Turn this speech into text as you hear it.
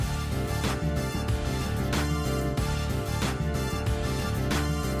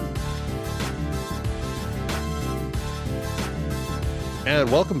And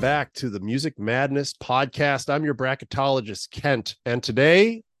welcome back to the Music Madness podcast. I'm your bracketologist, Kent. And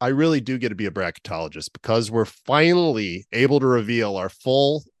today I really do get to be a bracketologist because we're finally able to reveal our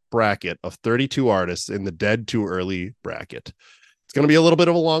full bracket of 32 artists in the Dead Too Early bracket. It's going to be a little bit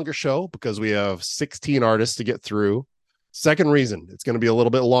of a longer show because we have 16 artists to get through. Second reason it's going to be a little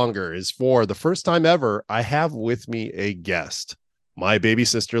bit longer is for the first time ever, I have with me a guest, my baby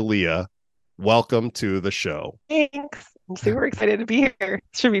sister, Leah. Welcome to the show. Thanks. I'm super excited to be here. It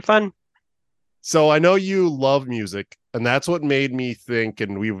should be fun. So I know you love music, and that's what made me think,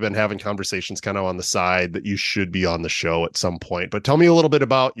 and we've been having conversations kind of on the side that you should be on the show at some point. But tell me a little bit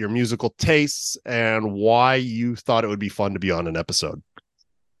about your musical tastes and why you thought it would be fun to be on an episode.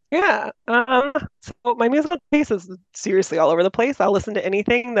 Yeah. So my musical taste is seriously all over the place. I'll listen to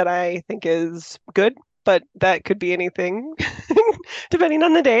anything that I think is good, but that could be anything depending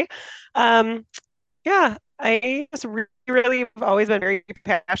on the day. Um, yeah, I just really have always been very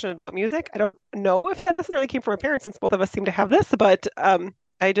passionate about music. I don't know if that necessarily came from my parents since both of us seem to have this, but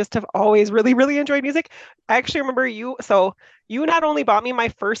I just have always really enjoyed music. I actually remember you not only bought me my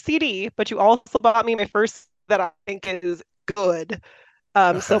first CD, but you also bought me my first that I think is good.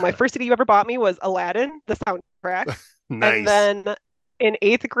 So my first CD you ever bought me was Aladdin, the soundtrack. And Nice. then in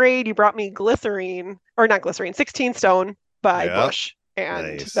eighth grade, you brought me Glycerine, or not Glycerine, 16 Stone by Yeah, Bush.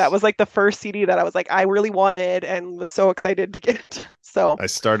 And that nice. was like the first CD that I was like, I really wanted and was so excited to get. So I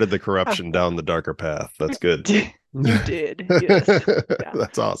started the yeah, corruption down the darker path. That's good. you did. Yes. Yeah.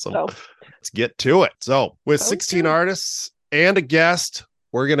 That's awesome. So Let's get to it. So, with sounds 16 good. artists and a guest,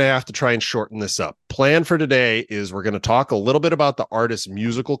 we're going to have to try and shorten this up. Plan for today is we're going to talk a little bit about the artist's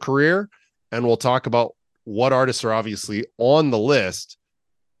musical career, and we'll talk about what artists are obviously on the list.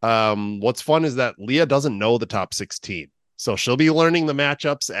 What's fun is that Leah doesn't know the top 16. So she'll be learning the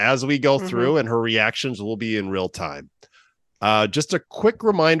matchups as we go Hmm. through, and her reactions will be in real time. Just a quick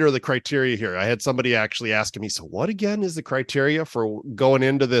reminder of the criteria here. I had somebody actually asking me, so what again is the criteria for going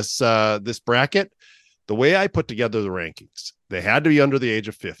into this bracket? The way I put together the rankings, they had to be under the age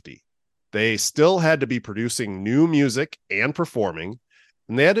of 50. They still had to be producing new music and performing,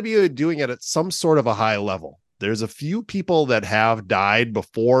 and they had to be doing it at some sort of a high level. There's a few people that have died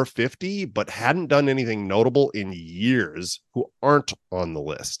before 50, but hadn't done anything notable in years who aren't on the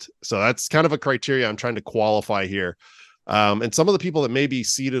list. So that's kind of a criteria I'm trying to qualify here. And some of the people that may be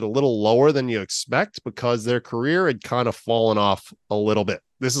seated a little lower than you expect because their career had kind of fallen off a little bit.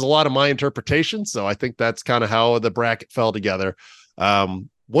 This is a lot of my interpretation, so I think that's kind of how the bracket fell together.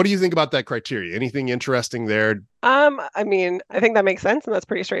 What do you think about that criteria? Anything interesting there? I mean, I think that makes sense and that's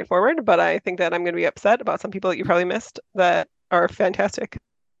pretty straightforward, but I think that I'm going to be upset about some people that you probably missed that are fantastic.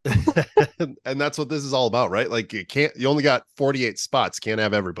 And that's what this is all about, right? Like you only got 48 spots, can't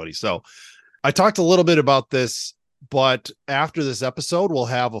have everybody. So I talked a little bit about this, but after this episode, we'll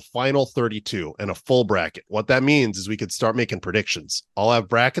have a final 32 and a full bracket. What that means is we could start making predictions. I'll have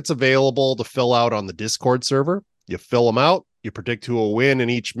brackets available to fill out on the Discord server. You fill them out, you predict who will win in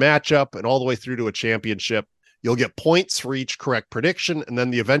each matchup, and all the way through to a championship. You'll get points for each correct prediction, and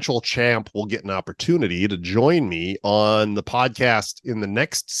then the eventual champ will get an opportunity to join me on the podcast in the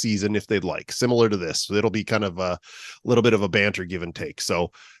next season if they'd like, similar to this. So it'll be kind of a little bit of a banter give and take.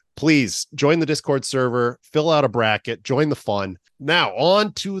 So please join the Discord server, fill out a bracket, join the fun. Now,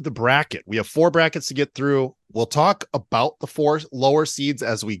 on to the bracket. We have 4 brackets to get through. We'll talk about the 4 lower seeds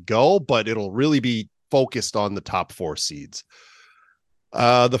as we go, but it'll really be focused on the top 4 seeds.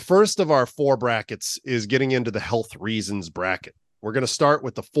 The first of our 4 brackets is getting into the health reasons bracket. We're going to start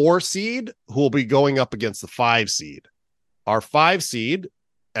with the 4 seed, who will be going up against the 5 seed. Our 5 seed,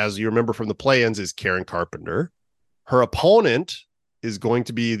 as you remember from the play-ins, is Karen Carpenter. Her opponent is going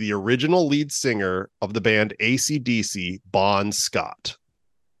to be the original lead singer of the band AC/DC, Bon Scott.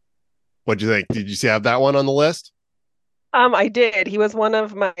 What do you think? Did you see have that one on the list? I did. He was one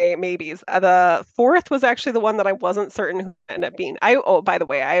of my maybes. The fourth was actually the one that I wasn't certain who ended up being. Oh, by the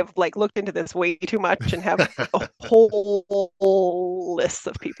way, I've like looked into this way too much and have a whole list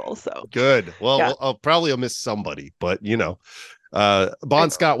of people. So Good. yeah, Well, I'll probably miss somebody, but I Bon know.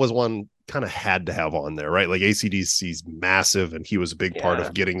 Scott was one kind of had to have on there, right? Like AC/DC's massive, and he was a big part Yeah.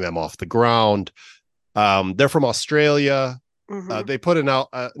 of getting them off the ground. They're from Australia. Hmm. They put an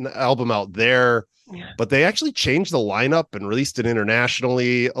album out there, Yeah. but they actually changed the lineup and released it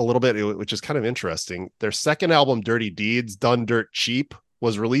internationally a little bit, which is kind of interesting. Their second album, Dirty Deeds, Done Dirt Cheap,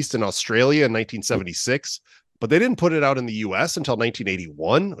 was released in Australia in 1976, but they didn't put it out in the US until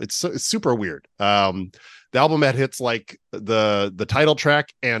 1981. It's super weird. The album had hits like the title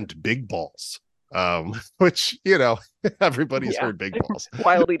track and Big Balls, which, everybody's Yeah. heard Big Balls.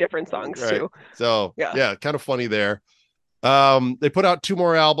 Wildly different songs Right. too. So Yeah. yeah, kind of funny there. They put out 2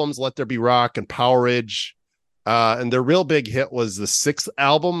 more albums, Let There Be Rock and Power Ridge. And their real big hit was the 6th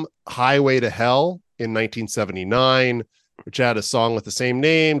album, Highway to Hell, in 1979, which had a song with the same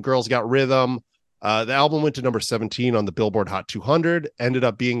name, Girls Got Rhythm. The album went to number 17 on the Billboard Hot 200, ended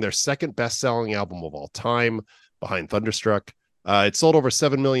up being their second best-selling album of all time, behind Thunderstruck. It sold over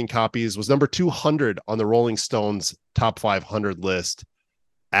 7 million copies, was number 200 on the Rolling Stones Top 500 list.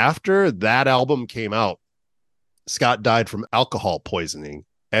 After that album came out, Scott died from alcohol poisoning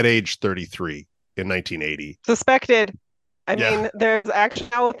at age 33 in 1980. Suspected. I mean, there's actually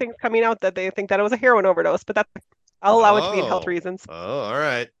now things coming out that they think that it was a heroin overdose, but I'll allow it to be in health reasons. Oh, all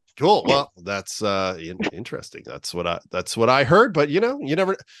right. Cool. Well, that's interesting. That's what I heard, but you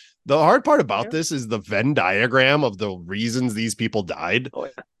never. The hard part about this is the Venn diagram of the reasons these people died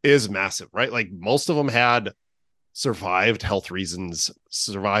is massive, right? Like most of them had survived health reasons,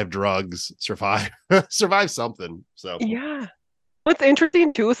 survived drugs, survived something. So yeah. What's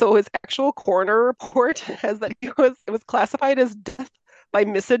interesting too, so his actual coroner report has that it was classified as death by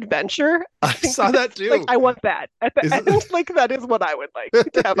misadventure. I saw that too. Like I want that at the end. Like that is what I would like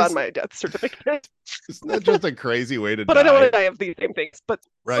to have on my death certificate. Isn't that just a crazy way to but die? I don't want to die of these same things. But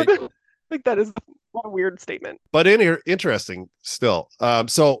right, like that is a weird statement. But interesting still.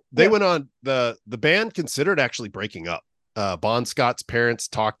 So they went on. The band considered actually breaking up. Bon Scott's parents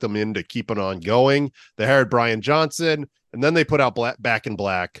talked them into keeping on going. They hired Brian Johnson, and then they put out Back in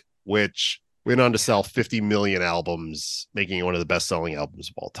Black, which went on to sell 50 million albums, making it one of the best-selling albums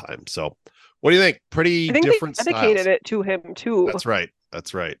of all time. So, what do you think? Pretty different styles. They dedicated it to him too. That's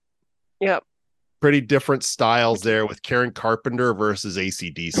right. Yep. Pretty different styles there with Karen Carpenter versus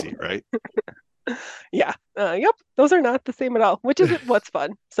AC/DC, right? Yeah. Yep. Those are not the same at all, which is what's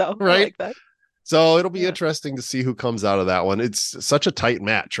fun. So right. I like that. So it'll be interesting to see who comes out of that one. It's such a tight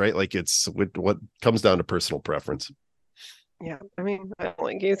match, right? Like it's what comes down to personal preference. Yeah, I mean, I don't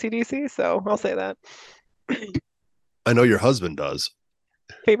like AC/DC, so I'll say that. I know your husband does.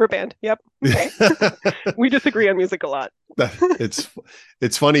 Favorite band. Yep. Okay. We disagree on music a lot.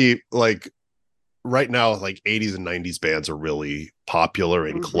 It's funny, like right now, like 80s and 90s bands are really popular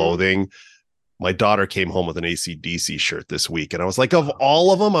in clothing. My daughter came home with an AC/DC shirt this week, and I was like, of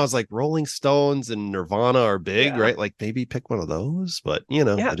all of them, I was like, Rolling Stones and Nirvana are big, right? Like maybe pick one of those, but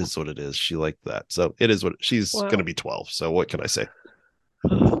it is what it is. She liked that. So it is what she's going to be 12. So what can I say?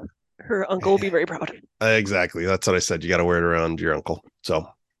 Her uncle will be very proud. Exactly. That's what I said. You got to wear it around your uncle. So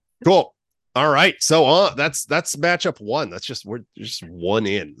cool. All right. So that's matchup 1. We're just 1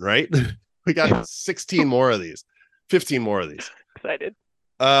 in, right? We got 16 more of these, 15 more of these. Excited.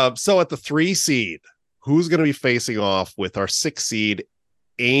 So at the 3 seed, who's going to be facing off with our 6 seed,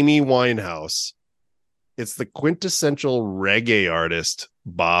 Amy Winehouse? It's the quintessential reggae artist,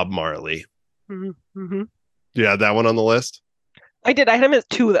 Bob Marley. Mm-hmm. You had that one on the list? I did. I had him as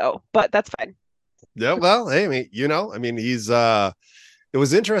 2 though, but that's fine. Yeah. Well, hey, he's, it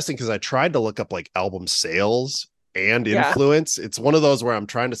was interesting because I tried to look up like album sales and influence. It's one of those where I'm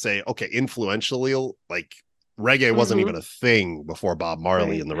trying to say, okay, influentially, like reggae wasn't even a thing before Bob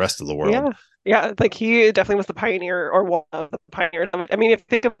Marley and the rest of the world. Yeah, like he definitely was the pioneer or one of the pioneers. I mean, if you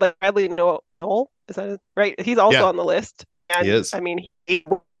think of like Bradley Noel, is that right? He's also on the list. And, he is. I mean, he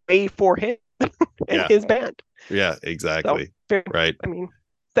way for him and his band. Yeah, exactly. So, right. I mean,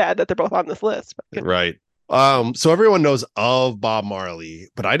 sad that they're both on this list. But, right. So everyone knows of Bob Marley,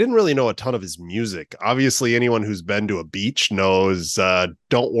 but I didn't really know a ton of his music. Obviously, anyone who's been to a beach knows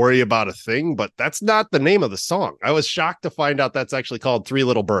Don't Worry About a Thing, but that's not the name of the song. I was shocked to find out that's actually called Three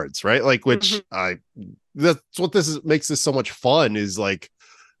Little Birds, right? Like, which that's what makes this so much fun, is like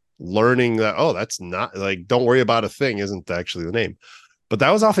learning that, that's not like Don't Worry About a Thing isn't actually the name. But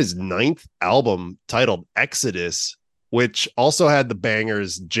that was off his 9th album titled Exodus, which also had the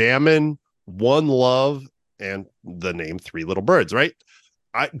bangers Jammin', One Love, and the name Three Little Birds, right?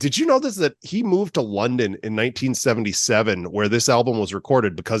 Did you know that he moved to London in 1977, where this album was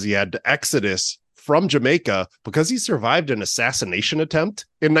recorded, because he had to exodus from Jamaica because he survived an assassination attempt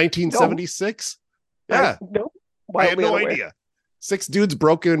in 1976? No. Yeah. No. I had no idea. 6 dudes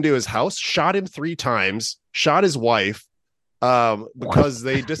broke into his house, shot him 3 times, shot his wife because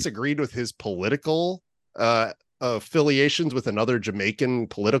they disagreed with his political affiliations with another Jamaican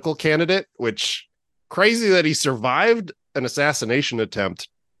political candidate, which crazy that he survived an assassination attempt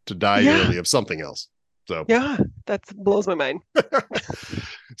to die early of something else. So that blows my mind.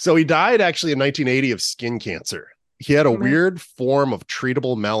 So he died actually in 1980 of skin cancer. He had a weird form of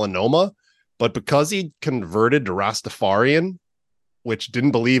treatable melanoma, but because he converted to Rastafarian, which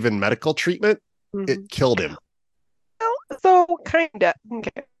didn't believe in medical treatment, it killed him. So kind of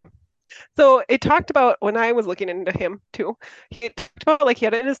okay. So it talked about when I was looking into him too, he talked about like he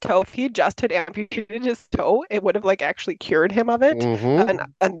had it in his toe. If he just had amputated his toe, it would have like actually cured him of it. Hmm.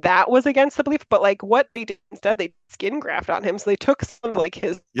 And that was against the belief. But like what they did instead, they skin graft on him. So they took some of like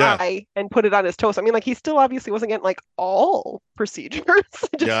his Yeah. eye and put it on his toe. So I mean like he still obviously wasn't getting like all procedures,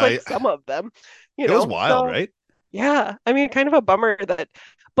 Yeah. just like some of them, It was wild, So right? yeah, I mean kind of a bummer that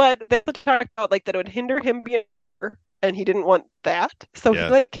but they talked about like that it would hinder him being and he didn't want that. So he Yeah.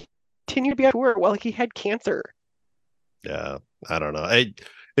 like continued to be on tour while he had cancer. Yeah. I don't know. It's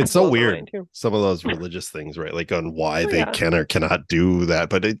That so blows my mind weird. too. Some of those religious things, right? Like on why Oh they yeah. can or cannot do that,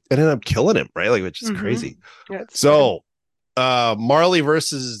 but it ended up killing him, right? Like, which is Mm-hmm. crazy. Yeah, it's sad. So, Marley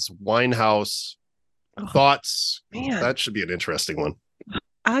versus Winehouse Oh thoughts. man, That should be an interesting one,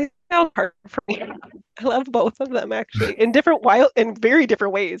 I felt hard for me. I love both of them actually in different wild in very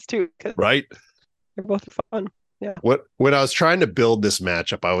different ways too because right? they're both fun. Yeah. What when I was trying to build this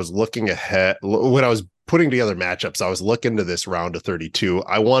matchup, I was looking ahead when I was putting together matchups, I was looking to this round of 32.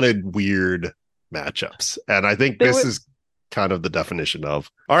 I wanted weird matchups. And I think They this would. is kind of the definition of.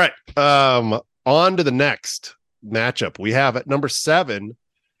 All right. On to the next matchup. We have at number 7,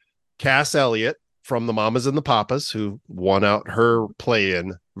 Cass Elliott from the Mamas and the Papas, who won out her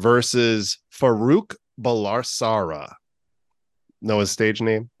play-in, versus Farouk Balarsara. Know his stage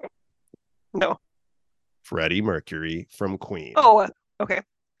name? No. Freddie Mercury from Queen. Oh, okay.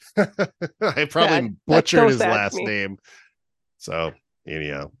 I probably Sad. That's butchered so his sad to last me. name. So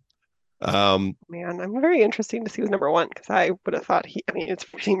anyhow, Man, I'm very interesting to see who's number one because I would have thought he. I mean, it's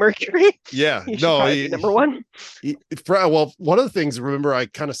Freddie Mercury. yeah, He should no, probably be number one. well, one of the things, remember, I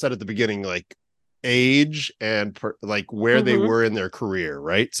kind of said at the beginning, like age and like where they Mm-hmm. were in their career,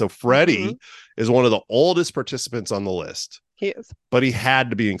 right? So Mm-hmm. Freddie is one of the oldest participants on the list, He is but he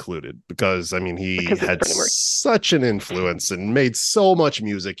had to be incled because I mean he because it's had Freddie Mercury. such an influence and made so much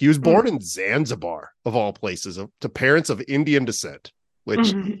music. He was born Mm-hmm. in Zanzibar, of all places, to parents of Indian descent, which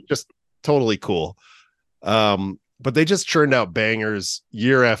Mm-hmm. just totally cool. But they just churned out bangers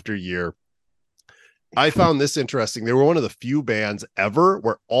year after year. I found this interesting. They were one of the few bands ever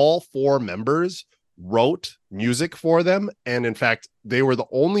where all 4 members wrote music for them. And in fact, they were the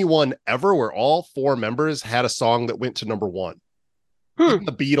only one ever where all 4 members had a song that went to number 1. Hmm. Even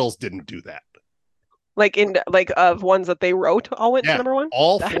the Beatles didn't do that. Like in like of ones that they wrote all went to number one.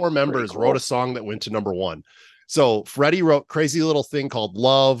 All That's 4 members cool. wrote a song that went to number 1. So Freddie wrote Crazy Little Thing Called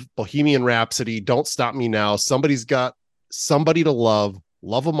Love, Bohemian Rhapsody, Don't Stop Me Now, Somebody's Got Somebody to Love,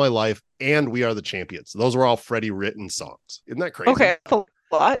 Love of My Life, and We Are the Champions. Those were all Freddie written songs. Isn't that crazy? Okay, that's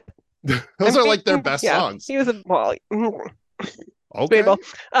a lot. Those are like their best songs. He was a well, Okay. but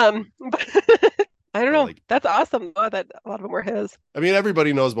I don't know. Like, That's awesome though, that a lot of them were his. I mean,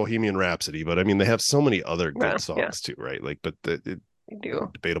 everybody knows Bohemian Rhapsody, but I mean, they have so many other good songs too, right? Like, but They do.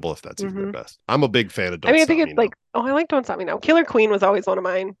 debatable if that's even their best. I'm a big fan of Don't I mean, I Stop think Me it's Now. like, oh, I like Don't Stop Me Now. Killer Queen was always one of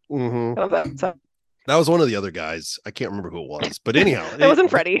mine. Mm-hmm. I love that. So That was one of the other guys. I can't remember who it was, but anyhow, it wasn't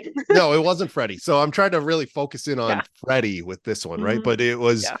Freddie. No, it wasn't Freddie. So I'm trying to really focus in on Freddie with this one, right? But it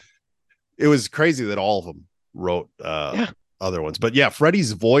was crazy that all of them wrote other ones. But yeah,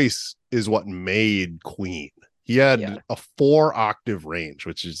 Freddie's voice is what made Queen. He had a 4-octave range,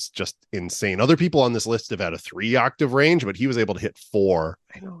 which is just insane. Other people on this list have had a 3-octave range, but he was able to hit 4.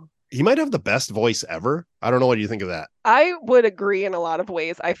 I know. He might have the best voice ever. I don't know what you think of that. I would agree in a lot of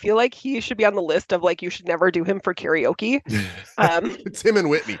ways. I feel like he should be on the list of like you should never do him for karaoke. It's him and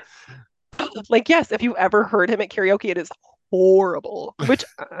Whitney. Like, yes, if you ever heard him at karaoke, it is horrible. Which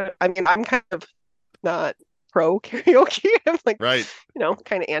I mean, I'm kind of not pro karaoke. I'm like, right,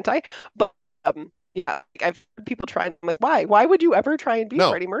 kind of anti. But yeah, I've heard people try. I'm like, why? Why would you ever try and be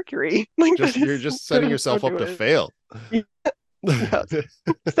Freddie Mercury? Like, you're just setting yourself up to fail.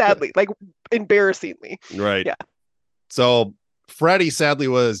 Sadly, like embarrassingly. Right. Yeah. So Freddie sadly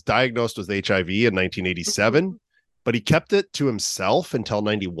was diagnosed with HIV in 1987, but he kept it to himself until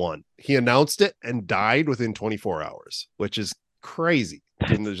 91. He announced it and died within 24 hours, which is crazy.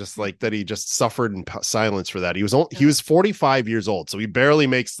 And just like that, he just suffered in silence for that. He was 45 years old, so he barely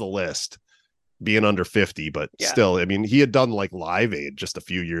makes the list, being under 50, but still, I mean, he had done like Live Aid just a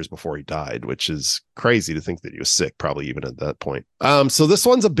few years before he died, which is crazy to think that he was sick, probably even at that point. So this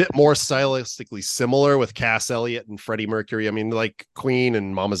one's a bit more stylistically similar with Cass Elliott and Freddie Mercury. I mean, like Queen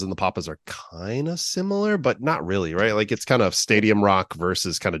and Mamas and the Papas are kind of similar, but not really, right? Like it's kind of stadium rock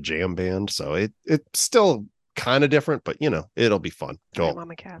versus kind of jam band. So it's still kind of different, but it'll be fun. Go.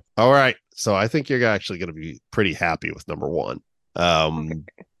 Mama Cass. All right. So I think you're actually going to be pretty happy with number 1.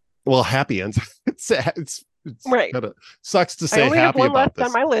 Well, happy ends. It's right. Kinda sucks to say I only happy have one about left this.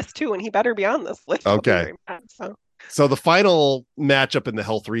 on my list too, and he better be on this list. Okay. So So the final matchup in the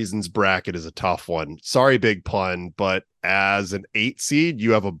health reasons bracket is a tough one. Sorry, big pun, but as an 8 seed,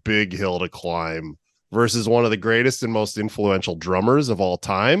 you have a big hill to climb versus one of the greatest and most influential drummers of all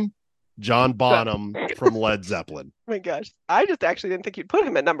time, John Bonham from Led Zeppelin. Oh my gosh. I just actually didn't think you'd put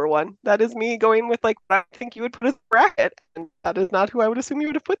him at number one. That is me going with like what I think you would put as a bracket. And that is not who I would assume you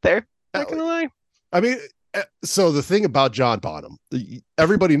would have put there. Not gonna lie. I mean, so the thing about John Bonham,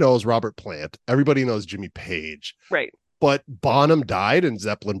 everybody knows Robert Plant, everybody knows Jimmy Page. Right. But Bonham died and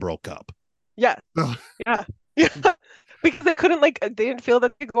Zeppelin broke up. Yeah. Yeah. Yeah. Because they couldn't they didn't feel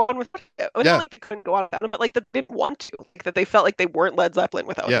that they could go on with it. Not like they couldn't go on without him, but like they didn't want to. Like that they felt like they weren't Led Zeppelin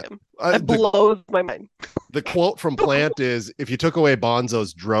without him. That blows my mind. The quote from Plant is, if you took away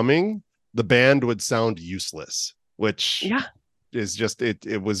Bonzo's drumming, the band would sound useless, which is just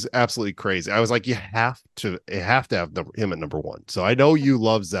it was absolutely crazy. I was like, you have to have him at number one. So I know you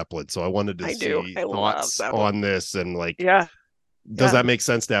love Zeppelin, so I wanted to see thoughts on this and does that make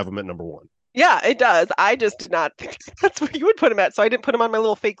sense to have him at number one? Yeah, it does. I just did not think that's where you would put him at, so I didn't put him on my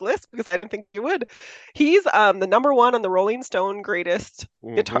little fake list because I didn't think you would. He's the number one on the Rolling Stone greatest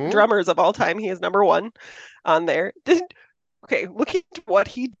drummers of all time. He is number one on there. Okay, looking at what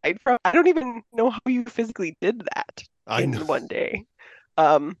he died from, I don't even know how you physically did that in one day.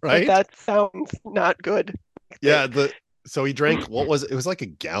 Right? That sounds not good. Yeah, so he drank, it was like a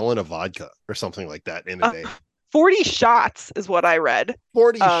gallon of vodka or something like that in a day. 40 shots is what I read.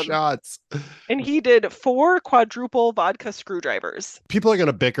 40 shots. And he did 4 quadruple vodka screwdrivers. People are going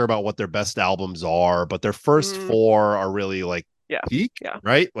to bicker about what their best albums are, but their first 4 are really peak,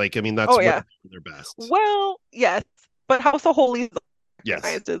 right? Like, I mean, that's their best. Well, yes, but House of Holy.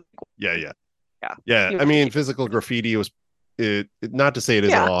 Yes. Yeah. I mean, Physical Graffiti was not to say it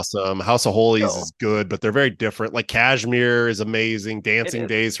isn't awesome. House of Holy is good, but they're very different. Like Kashmir is amazing. Dancing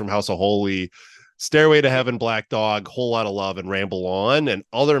Days from House of Holy. Stairway to Heaven, Black Dog, Whole Lot of Love, and Ramble On, and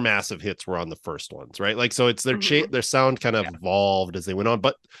other massive hits were on the first ones, right? Like, so it's their sound kind of evolved as they went on.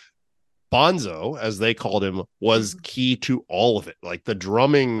 But Bonzo, as they called him, was key to all of it. Like the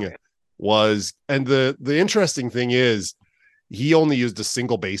drumming was, and the interesting thing is, he only used a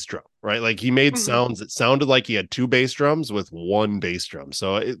single bass drum, right? Like he made sounds that sounded like he had 2 bass drums with 1 bass drum.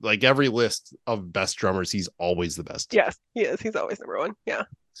 So like every list of best drummers, he's always the best. Yes, he is. He's always number one. Yeah.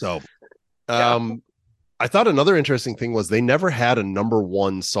 So. I thought another interesting thing was they never had a number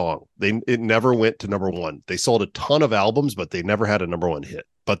one song. It never went to number one. They sold a ton of albums, but they never had a number one hit.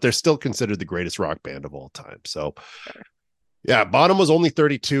 But they're still considered the greatest rock band of all time. So, Bonham was only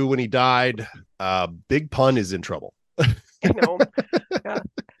 32 when he died. Big Pun is in trouble. I know. Yeah.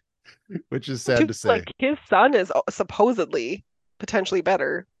 Which is sad to say. Like his son is supposedly potentially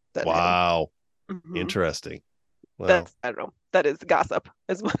better than him. Interesting. Well, I don't know. That is gossip,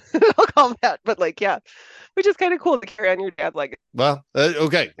 as I'll call that. But which is kind of cool to carry on your dad's legacy. Well,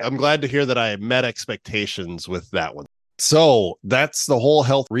 okay. I'm glad to hear that I met expectations with that one. So that's the whole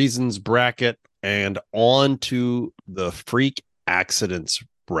health reasons bracket, and on to the freak accidents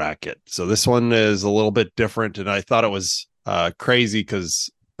bracket. So this one is a little bit different, and I thought it was crazy because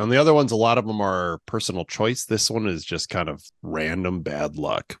on the other ones, a lot of them are personal choice. This one is just kind of random bad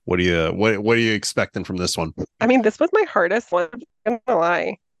luck. What are you expecting from this one? I mean, this was my hardest one. I'm gonna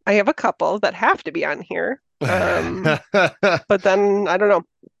lie. I have a couple that have to be on here. But then I don't know.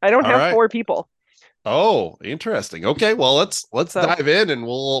 I don't have 4 people. Oh, interesting. Okay, well let's dive in and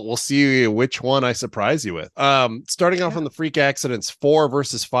we'll see which one I surprise you with. Starting off on the freak accidents 4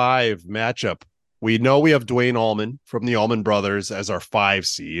 versus 5 matchup. We know we have Duane Allman from the Allman Brothers as our 5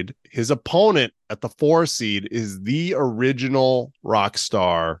 seed. His opponent at the 4 seed is the original rock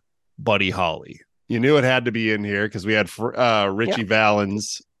star, Buddy Holly. You knew it had to be in here because we had Ritchie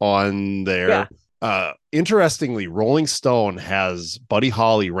Valens on there. Yeah. Interestingly, Rolling Stone has Buddy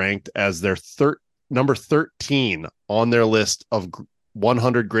Holly ranked as their number 13 on their list of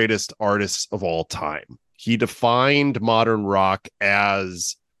 100 greatest artists of all time. He defined modern rock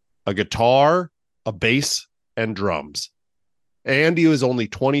as a guitar, a bass, and drums. And he was only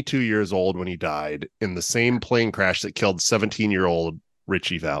 22 years old when he died in the same plane crash that killed 17-year-old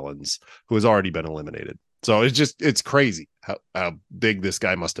Ritchie Valens, who has already been eliminated. So it's crazy how big this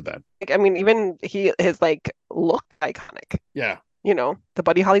guy must have been. I mean, even his look iconic. Yeah. You know, the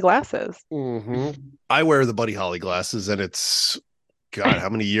Buddy Holly glasses. Mm-hmm. I wear the Buddy Holly glasses, and it's, God, how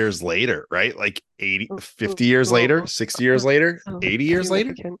many years later, right? Like 50 years later, 60 years later, 80 years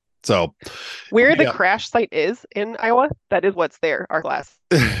later. So where the crash site is in Iowa, that is what's there, our glass.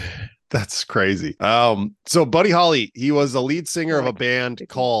 That's crazy. So Buddy Holly, he was the lead singer of a band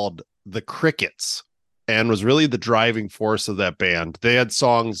called The Crickets and was really the driving force of that band. They had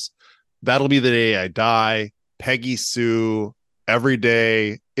songs, That'll Be the Day I Die, Peggy Sue, Every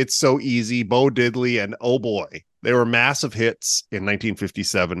Day, It's So Easy, Bo Diddley, and Oh Boy. They were massive hits in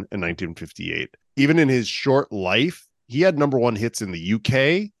 1957 and 1958. Even in his short life, he had number one hits in the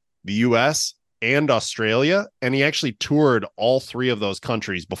UK, the US, and Australia, and he actually toured all three of those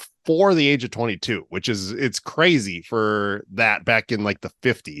countries before the age of 22, which is, it's crazy for that back in like the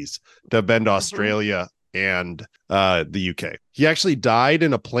 50s to have been to Australia and the UK. He actually died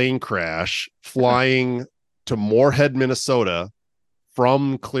in a plane crash flying to Moorhead, Minnesota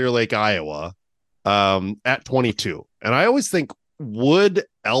from Clear Lake, Iowa, at 22. And I always think, would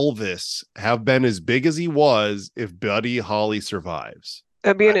Elvis have been as big as he was if Buddy Holly survives?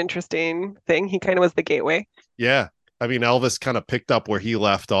 That'd be an interesting thing. He kind of was the gateway. Yeah. I mean, Elvis kind of picked up where he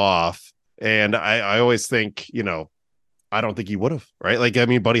left off. And I always think, you know, I don't think he would have, right? Like, I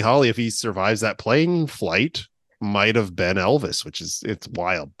mean, Buddy Holly, if he survives that plane flight, might have been Elvis, which is, it's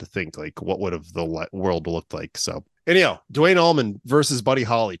wild to think, like, what would have the world looked like? So anyhow, Duane Allman versus Buddy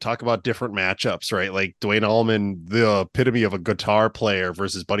Holly. Talk about different matchups, right? Like Duane Allman, the epitome of a guitar player,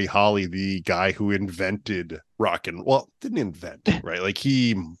 versus Buddy Holly, the guy who invented rock and, well, didn't invent, right? Like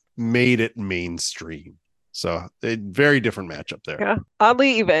he made it mainstream. So a very different matchup there. Yeah.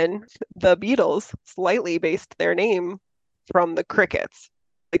 Oddly, even the Beatles slightly based their name from the Crickets.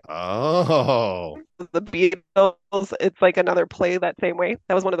 Oh, The Beatles, it's like another play that same way.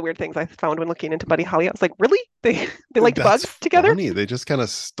 That was one of the weird things I found when looking into Buddy Holly. I was like, really? They liked that's bugs together? funny. They just kind of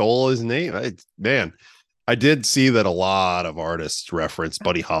stole his name. Man, I did see that a lot of artists reference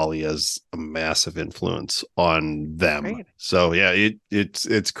Buddy Holly as a massive influence on them. Right. So yeah,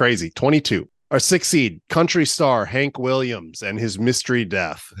 it's crazy. 22. Our 6th seed, country star Hank Williams and his mystery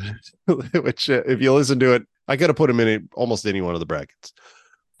death, which if you listen to it, I could have put him in almost any one of the brackets.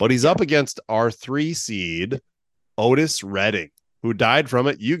 But he's up against our 3 seed, Otis Redding, who died from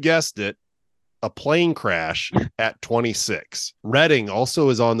it. You guessed it, a plane crash at 26. Redding also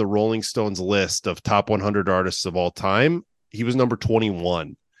is on the Rolling Stones list of top 100 artists of all time. He was number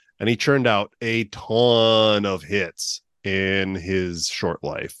 21, and he churned out a ton of hits in his short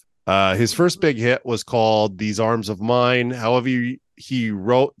life. His first big hit was called These Arms of Mine. However, he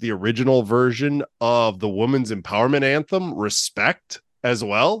wrote the original version of the women's empowerment anthem, Respect, as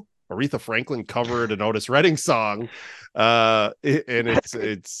well. Aretha Franklin covered an Otis Redding song. And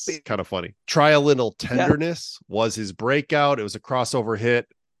it's kind of funny. Try a Little Tenderness was his breakout. It was a crossover hit.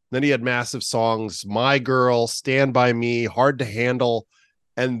 Then he had massive songs, My Girl, Stand By Me, Hard to Handle.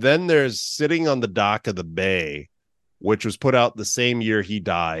 And then there's Sitting on the Dock of the Bay, which was put out the same year he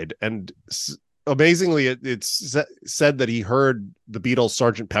died. And amazingly, it's said that he heard the Beatles'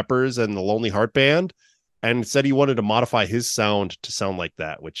 Sgt. Pepper's and the Lonely Heart Band, and said he wanted to modify his sound to sound like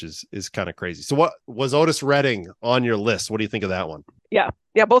that, which is kind of crazy. So what was Otis Redding on your list? What do you think of that one? Yeah,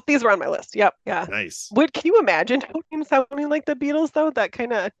 both these were on my list. Yep, yeah. Nice. Can you imagine him sounding like the Beatles though? That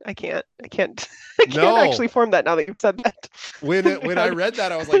kind of I can't No. actually form that now that you've said that. When I read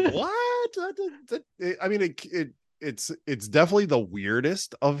that, I was like, what? I mean, it's definitely the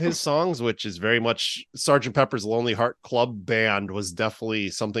weirdest of his songs, which is very much Sgt. Pepper's Lonely Heart Club Band was definitely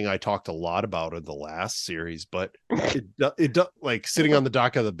something I talked a lot about in the last series, but it like Sitting on the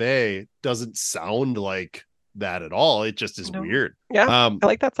Dock of the Bay doesn't sound like that at all. It just is weird. Yeah, I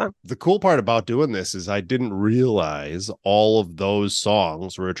like that song. The cool part about doing this is I didn't realize all of those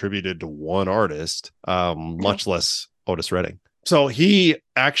songs were attributed to one artist, much less Otis Redding. So he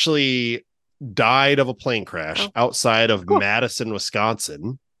actually died of a plane crash outside of Madison,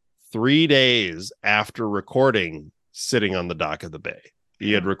 Wisconsin, 3 days after recording Sitting on the Dock of the Bay.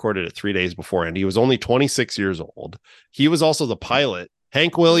 He had recorded it 3 days before, and he was only 26 years old. He was also the pilot.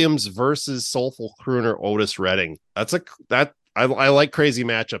 Hank Williams versus soulful crooner Otis Redding. I like crazy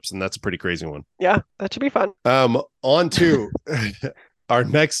matchups, and that's a pretty crazy one. Yeah, that should be fun. On to our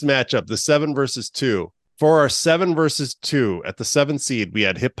next matchup, the 7 versus 2. For our 7 versus 2, at the 7th seed, we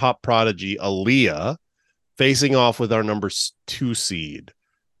had hip hop prodigy Aaliyah facing off with our number 2 seed,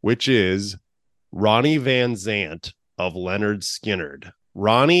 which is Ronnie Van Zant of Lynyrd Skynyrd.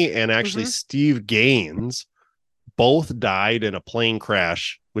 Ronnie and actually Steve Gaines both died in a plane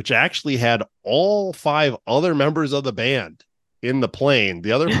crash, which actually had all 5 other members of the band in the plane.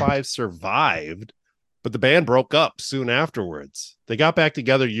 The other 5 survived, but the band broke up soon afterwards. They got back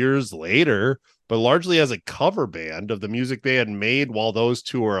together years later, but largely as a cover band of the music they had made while those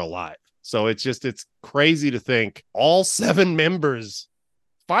 2 were alive. So it's crazy to think all 7 members,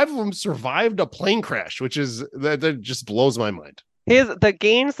 5 of them survived a plane crash, which is that just blows my mind.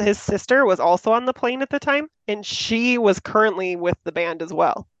 Gaines, his sister, was also on the plane at the time, and she was currently with the band as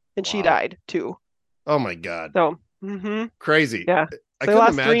well, and she died too. Oh my God. So crazy. Yeah. I They couldn't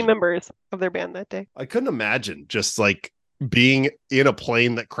lost 3 imagine. members of their band that day. I couldn't imagine just like being in a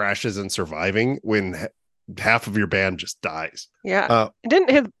plane that crashes and surviving when half of your band just dies. Yeah. Uh,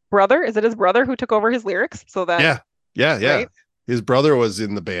 Didn't his brother, is it his brother who took over his lyrics? So that, yeah, yeah. right? His brother was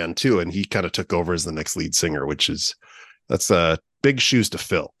in the band too, and he kind of took over as the next lead singer, that's big shoes to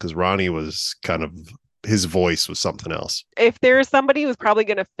fill because Ronnie was kind of his voice was something else. If there's somebody who's probably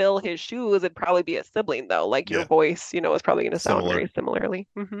going to fill his shoes, it'd probably be a sibling, though. Like your Yeah, voice, is probably going to sound similar very similarly.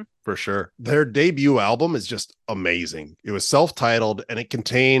 for sure. Their debut album is just amazing. It was self-titled and it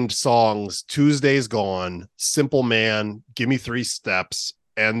contained songs Tuesday's Gone, Simple Man, Give Me 3 Steps,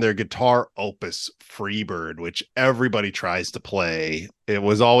 and their guitar opus Freebird, which everybody tries to play. It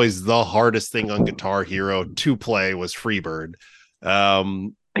was always the hardest thing on Guitar Hero to play was Freebird.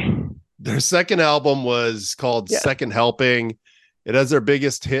 Their second album was called Yes. Second Helping. It has their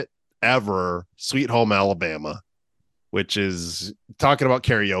biggest hit ever, Sweet Home Alabama, which is talking about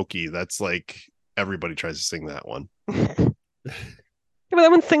karaoke. That's like everybody tries to sing that one. Yeah, but that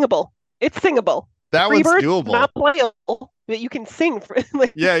one's singable. It's singable. That one's Freebird's doable. not playable, but you can sing.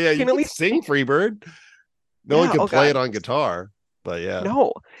 Like, Yeah, you can can at least sing Freebird. No one Yeah, can oh play God. it on guitar, but yeah.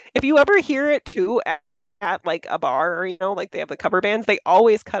 No. If you ever hear it too at like a bar, or like they have the cover bands, they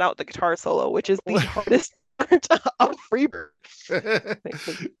always cut out the guitar solo, which is the hardest part of Freebird.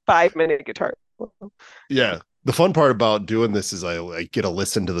 Like, 5-minute guitar solo. Yeah. The fun part about doing this is I get to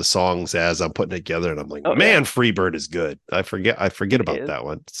listen to the songs as I'm putting it together, and I'm like, Oh, man, yeah. Freebird is good. I forget It about is. that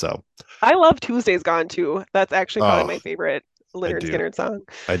one. So I love Tuesday's Gone too. That's actually probably Oh, my favorite Leonard do. Skinner song.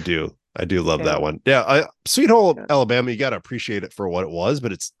 I do love Yeah. that one. Yeah, Sweet Home Yeah. Alabama, you got to appreciate it for what it was,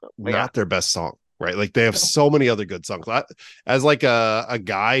 but it's Yeah. not their best song, right? Like they have so many other good songs. As like a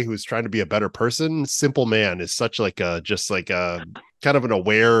guy who's trying to be a better person, Simple Man is such like a kind of an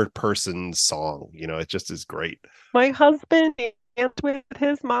aware person's song. It just is great. My husband danced with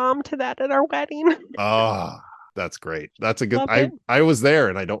his mom to that at our wedding. Ah, that's great. That's a good. Love it. I was there,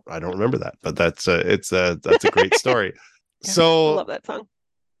 and I don't remember that, but that's a great story. Yeah, I So love that song.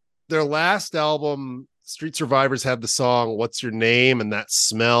 their last album, Street Survivors, had the song "What's Your Name" and "That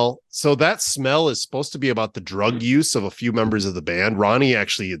Smell." So that smell is supposed to be about the drug use of a few members of the band. Ronnie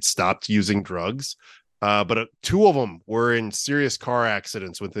actually had stopped using drugs, but 2 of them were in serious car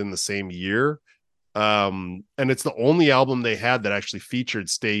accidents within the same year. And it's the only album they had that actually featured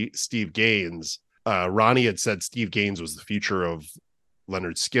Steve Gaines. Ronnie had said Steve Gaines was the future of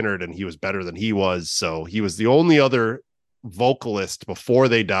Leonard Skinner and he was better than he was. So he was the only other vocalist before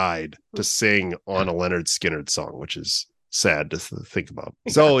they died to sing on a Leonard Skinner song, which is sad to think about.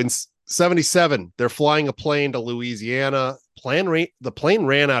 Yeah. So in 1977, they're flying a plane to Louisiana. The plane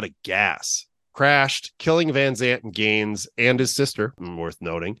ran out of gas, crashed, killing Van Zant and Gaines and his sister, worth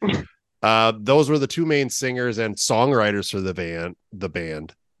noting. Those were the 2 main singers and songwriters for the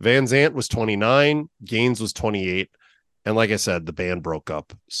band. Van Zant was 29, Gaines was 28, and like I said, the band broke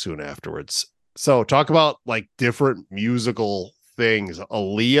up soon afterwards. So talk about like different musical things.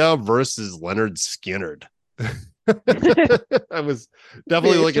 Aaliyah versus Leonard Skinner. I was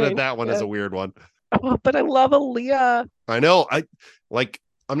definitely Very looking at strange, that one yeah. as a weird one. Oh, but I love Aaliyah. I know.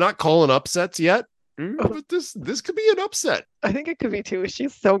 I'm not calling upsets yet, but this could be an upset. I think it could be too.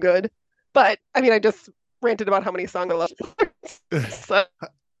 She's so good. But I mean, I just ranted about how many songs I love. So,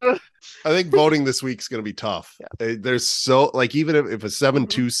 I think voting this week is going to be tough. Yeah. There's so like even if a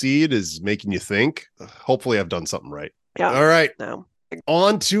 7-2 seed is making you think, hopefully I've done something right. yeah. All right, No.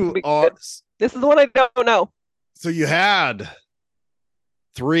 on to This is the one I don't know. so you had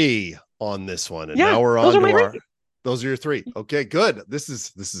 3 on this one, and Yeah, now we're on those are to my our. 3. Those are your 3. Okay, good. This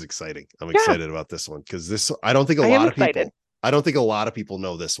is exciting. I'm Yeah. excited about this one because I don't think a I am lot of excited. people. I don't think a lot of people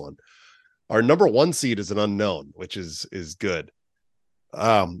know this one. Our number 1 seed is an unknown, which is good.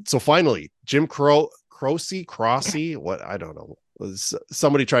 So finally, Jim Croce, what I don't know.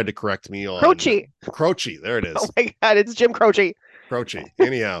 Somebody tried to correct me on Croce. There it is. Oh my God, it's Jim Croce. Croce.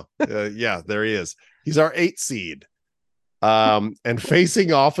 Anyhow, yeah, there he is. He's our 8 seed. And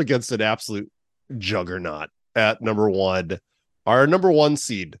facing off against an absolute juggernaut at number 1, our number 1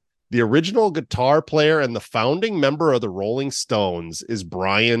 seed, the original guitar player and the founding member of the Rolling Stones, is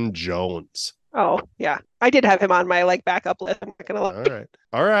Brian Jones. Oh yeah, I did have him on my like backup list. I'm not gonna lie.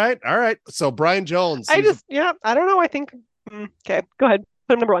 All right. So Brian Jones. I don't know. I think okay. Go ahead.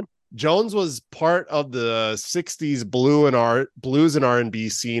 Put him number 1. Jones was part of the 60s blues and R&B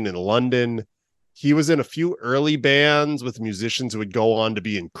scene in London. He was in a few early bands with musicians who would go on to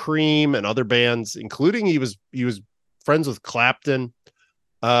be in Cream and other bands, including he was friends with Clapton.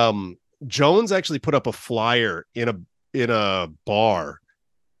 Jones actually put up a flyer in a bar,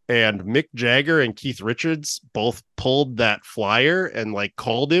 And Mick Jagger and Keith Richards both pulled that flyer and like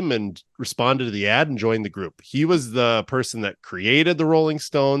called him and responded to the ad and joined the group. He was the person that created the Rolling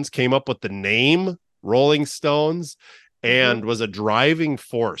Stones, came up with the name Rolling Stones, and was a driving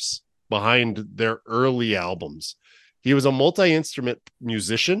force behind their early albums. He was a multi-instrument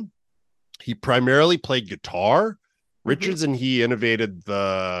musician. He primarily played guitar. Richards and he innovated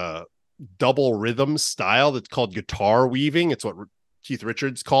the double rhythm style that's called guitar weaving. It's what Keith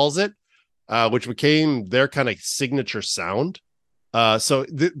Richards calls it, which became their kind of signature sound. So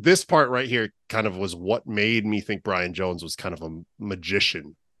this part right here kind of was what made me think Brian Jones was kind of a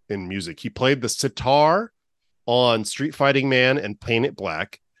magician in music. He played the sitar on Street Fighting Man and Paint It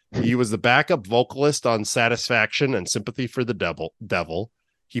Black. He was the backup vocalist on Satisfaction and Sympathy for the Devil.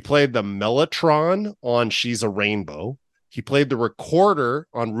 He played the mellotron on She's a Rainbow. He played the recorder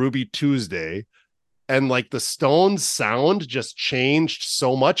on Ruby Tuesday. And like the Stones sound just changed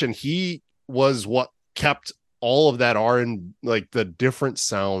so much. And he was what kept all of that and like the different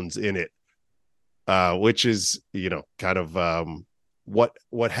sounds in it, which is, kind of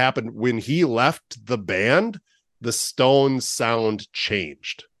what happened when he left the band. The Stones sound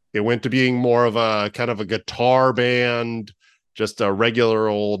changed. It went to being more of a kind of a guitar band, just a regular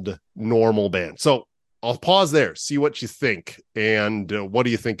old normal band. So I'll pause there, see what you think. And what do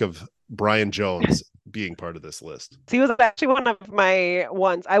you think of Brian Jones being part of this list? He was actually one of my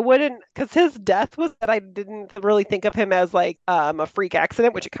ones. I wouldn't, because his death was that I didn't really think of him as like a freak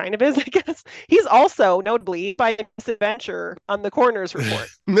accident, which it kind of is, I guess. He's also notably by misadventure on the coroner's report.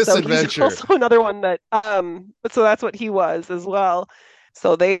 Misadventure. So he's also another one that so that's what he was as well.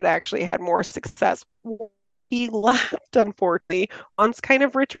 So they actually had more success. He left, unfortunately, once kind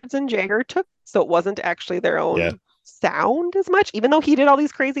of Richards and Jagger took, so it wasn't actually their own sound as much. Even though he did all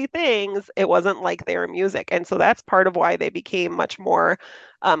these crazy things, it wasn't like their music. And so that's part of why they became much more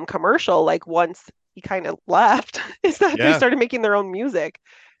commercial. Like once he kind of left, is that they started making their own music.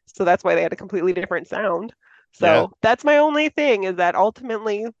 So that's why they had a completely different sound. So that's my only thing, is that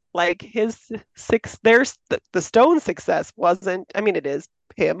ultimately, like the Stones' success wasn't, I mean, it is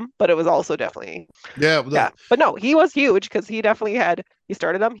him, but it was also definitely but no, he was huge because he definitely he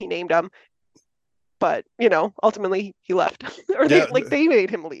started them, he named them, but ultimately he left or they made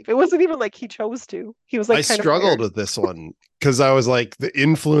him leave. It wasn't even like he chose to. He was like, I struggled with this one because I was like, the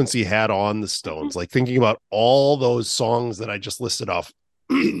influence he had on the Stones, like thinking about all those songs that I just listed off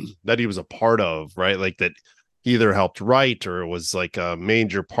that he was a part of, right? Like that either helped write or was like a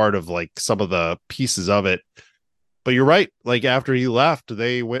major part of like some of the pieces of it. But you're right. Like after he left,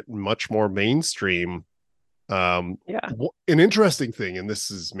 they went much more mainstream. An interesting thing, and this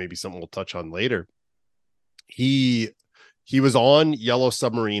is maybe something we'll touch on later. He was on Yellow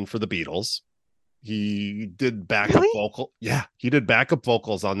Submarine for the Beatles. He did backup vocal. Yeah, he did backup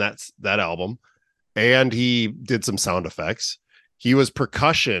vocals on that album, and he did some sound effects. He was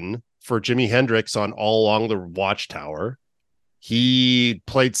percussion for Jimi Hendrix on All Along the Watchtower. He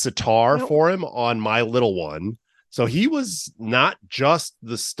played sitar for him on My Little One. So he was not just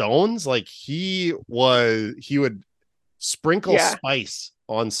the Stones. Like he would sprinkle spice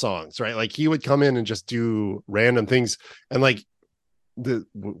on songs, right? Like he would come in and just do random things. And like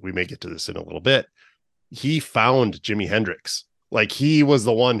we may get to this in a little bit. He found Jimi Hendrix. Like he was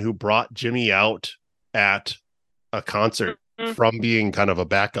the one who brought Jimmy out at a concert from being kind of a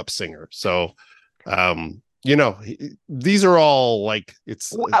backup singer. So, these are all like,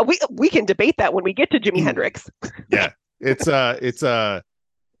 it's we can debate that when we get to Jimi Hendrix. Yeah, it's a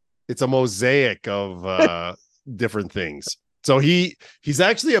mosaic of different things. So he's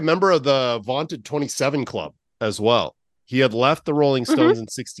actually a member of the Vaunted 27 Club as well. He had left the Rolling Stones in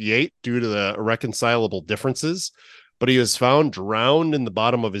 1968 due to the irreconcilable differences, but he was found drowned in the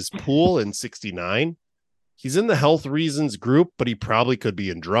bottom of his pool in 1969. He's in the Health Reasons group, but he probably could be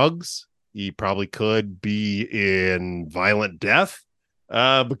in drugs. He probably could be in violent death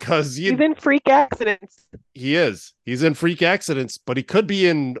because he's in freak accidents. He is. He's in freak accidents, but he could be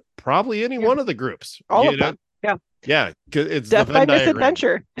in probably any one of the groups. All of them. Yeah. Yeah. It's Death by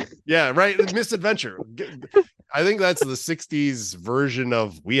Misadventure. Yeah, right. Misadventure. I think that's the 60s version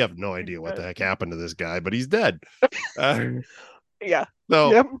of we have no idea what the heck happened to this guy, but he's dead. Yeah.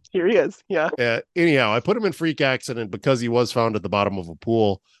 So here he is. Yeah. Anyhow, I put him in freak accident because he was found at the bottom of a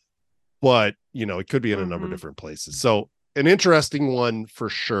pool, but it could be in a number of different places. So an interesting one for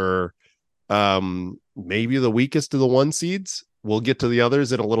sure. Maybe the weakest of the one seeds. We'll get to the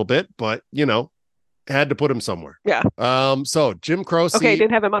others in a little bit, but had to put him somewhere. Yeah. So Jim Croce. Okay,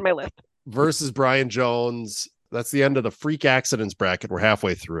 didn't have him on my list. Versus Brian Jones. That's the end of the freak accidents bracket. We're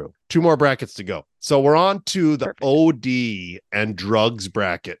halfway through. 2 more brackets to go. So we're on to the Perfect. OD and drugs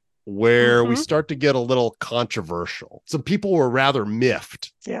bracket, where we start to get a little controversial. Some people were rather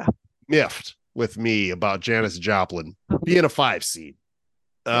miffed with me about Janis Joplin being a 5 seed.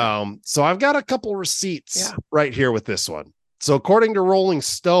 So I've got a couple receipts right here with this one. So according to Rolling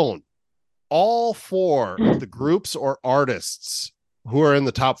Stone, all 4 of the groups or artists who are in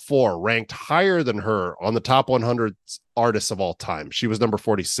the top 4 ranked higher than her on the top 100 artists of all time. She was number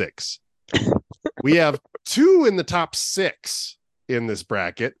 46. We have 2 in the top 6 in this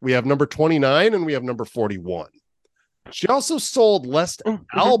bracket. We have number 29 and we have number 41. She also sold less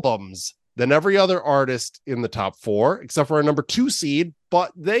albums than every other artist in the top 4, except for a number 2 seed,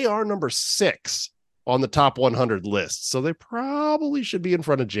 but they are number 6 on the top 100 list. So they probably should be in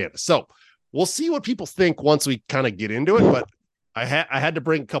front of Janis. So we'll see what people think once we kind of get into it. But I had to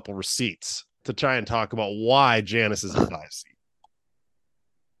bring a couple receipts to try and talk about why Janis is a 5 seed.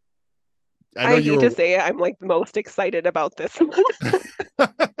 I hate to say it, I'm like the most excited about this one.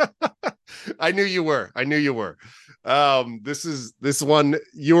 I knew you were. This one,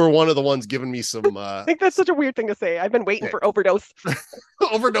 you were one of the ones giving me some I think that's such a weird thing to say. I've been waiting for overdose.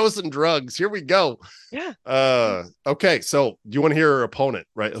 Overdose and drugs. Here we go. Yeah. Okay, so do you want to hear her opponent,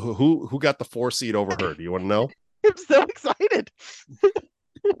 right? Who got the 4 seed over her? Do you want to know? I'm so excited.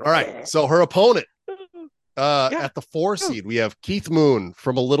 All right. So her opponent at the 4 seed, we have Keith Moon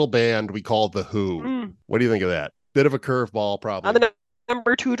from a little band we call The Who. What do you think of that? Bit of a curveball, probably. The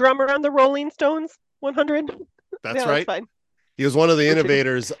number 2 drummer on the Rolling Stones 100. That's right. That's fine. He was one of the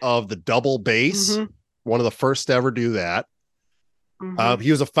innovators of the double bass, one of the first to ever do that. He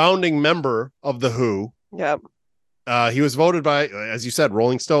was a founding member of The Who. Yep. He was voted by, as you said,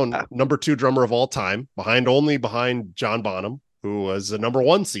 Rolling Stone, number 2 drummer of all time, only behind John Bonham, who was a number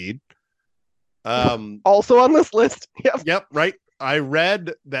 1 seed. Also on this list. Yep, right. I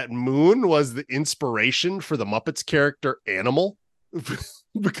read that Moon was the inspiration for the Muppets character Animal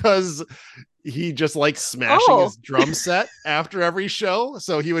because he just likes smashing his drum set after every show.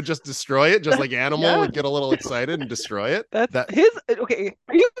 So he would just destroy it, just like Animal would get a little excited and destroy it. Okay.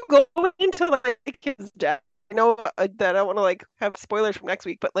 Are you going into like his death? I know that I want to like have spoilers from next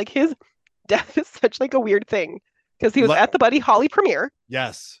week, but like his death is such like a weird thing because he was at the Buddy Holly premiere.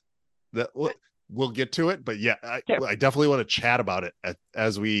 Yes. We'll get to it, but I definitely want to chat about it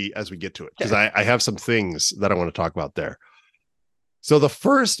as we get to it because I have some things that I want to talk about there. So the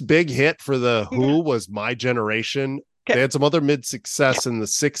first big hit for the Who was My Generation. They had some other mid-success in the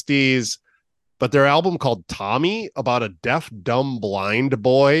 60s, but their album called Tommy, about a deaf, dumb, blind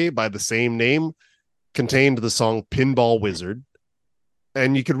boy by the same name, contained the song Pinball Wizard.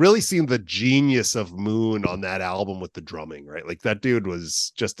 And you could really see the genius of Moon on that album with the drumming, right? Like that dude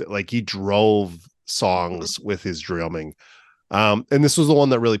was just like, he drove songs with his drumming. And this was the one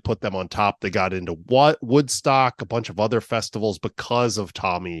that really put them on top. They got into Woodstock, a bunch of other festivals because of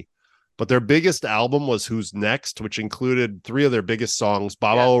Tommy. But their biggest album was Who's Next, which included 3 of their biggest songs,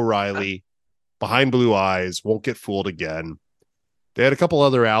 Baba O'Reilly, Behind Blue Eyes, Won't Get Fooled Again. They had a couple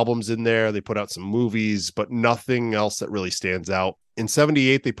other albums in there. They put out some movies, but nothing else that really stands out. In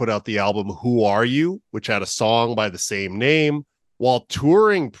 78, they put out the album Who Are You, which had a song by the same name. While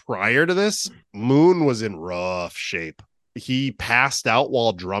touring prior to this, Moon was in rough shape. He passed out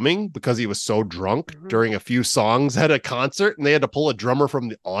while drumming because he was so drunk during a few songs at a concert, and they had to pull a drummer from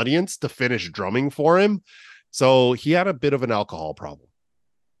the audience to finish drumming for him. So he had a bit of an alcohol problem.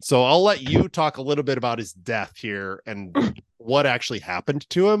 So I'll let you talk a little bit about his death here and what actually happened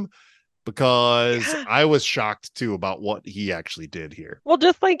to him, because I was shocked too about what he actually did here. Well,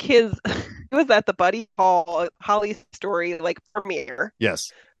 just like he was at the Buddy Holly Story like premiere.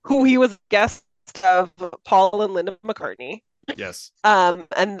 Yes. Who he was guest of Paul and Linda McCartney. Yes. And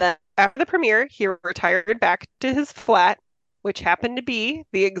then after the premiere, he retired back to his flat, which happened to be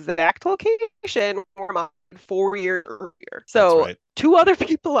the exact location where 4 years earlier. So 2 other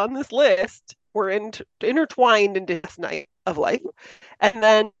people on this list were intertwined into his night of life. And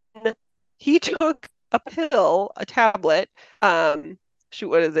then he took a pill, a tablet, what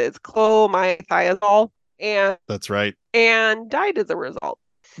is it? It's clomethazole. And that's right. And died as a result.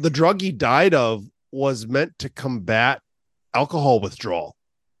 The drug he died of was meant to combat alcohol withdrawal,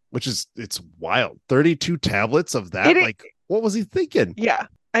 which is, it's wild. 32 tablets of that. What was he thinking? Yeah.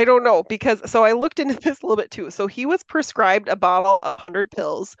 I don't know, because so I looked into this a little bit too. So he was prescribed a bottle of 100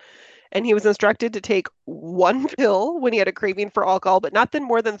 pills, and he was instructed to take 1 pill when he had a craving for alcohol, but not then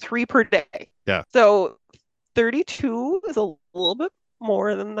more than 3 per day. Yeah. So 32 is a little bit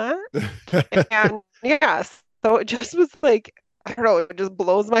more than that. And yes, so it just was like, I don't know, it just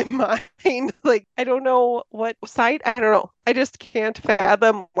blows my mind. Like, I don't know what site, I don't know. I just can't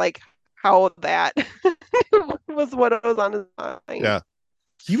fathom like how that was what was on his mind. Yeah.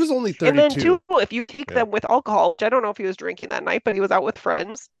 He was only And then 32. too, if you take Yeah. them with alcohol, which I don't know if he was drinking that night, but he was out with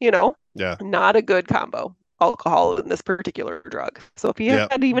friends, Yeah. not a good combo. Alcohol and this particular drug. So if he Yeah.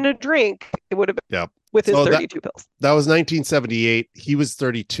 had even a drink, it would have been Yeah. with his So 32 pills. that was 1978. He was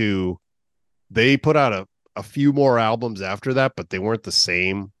 32. They put out a few more albums after that, but they weren't the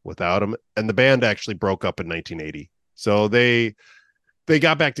same without him. And the band actually broke up in 1980. So they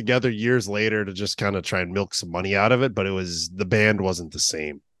got back together years later to just kind of try and milk some money out of it, but the band wasn't the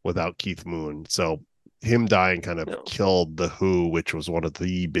same without Keith Moon. So him dying kind of killed the Who, which was one of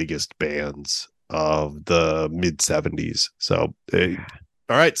the biggest bands of the mid 70s. So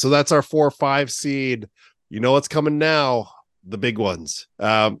all right, so that's our 4-5 seed. You know what's coming now, the big ones.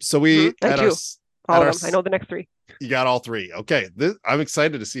 So we I do. All of them. I know the next three. You got all three. Okay. I'm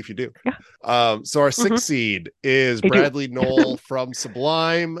excited to see if you do. Yeah. So our sixth seed is Bradley Nowell from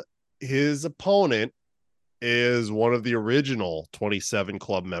Sublime. His opponent is one of the original 27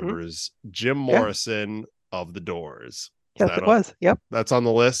 Club members, Jim Morrison of The Doors. Yes, it was. Yep. That's on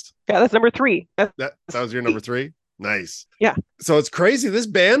the list. Yeah, that's number 3. That was your number 3? Nice. Yeah. So it's crazy. This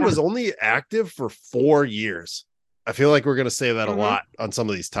band was only active for 4 years. I feel like we're going to say that a lot on some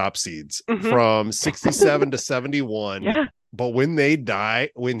of these top seeds from 67 to 71. Yeah. But when he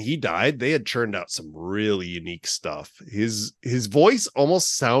died, they had churned out some really unique stuff. His voice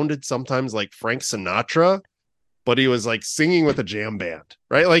almost sounded sometimes like Frank Sinatra, but he was like singing with a jam band,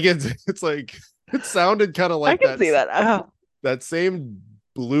 right? Like it's like it sounded kind of like I can see that. That same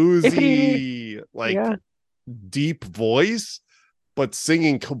bluesy, deep voice, but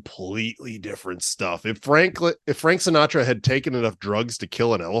singing completely different stuff. If Frank Sinatra had taken enough drugs to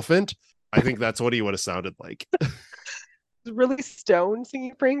kill an elephant, I think that's what he would have sounded like. Really stoned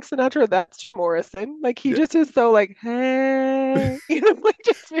singing Frank Sinatra. That's Morrison. Like he just is so like, hey, like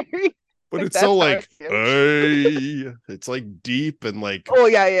just very. But like, it's so like, hey, it's like deep and like, oh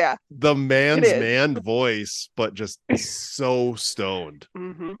yeah, the man's man voice, but just so stoned.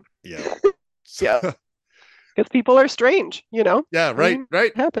 Yeah, yeah. Because people are strange, Yeah, right.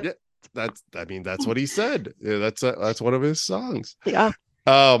 Happens. Yeah, that's what he said. Yeah, that's one of his songs. Yeah.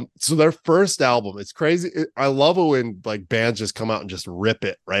 So their first album, it's crazy. I love it when like bands just come out and just rip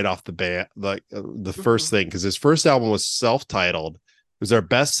it right off the bat, like the first thing, because his first album was self-titled. It was their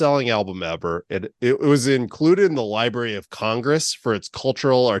best-selling album ever. It was included in the Library of Congress for its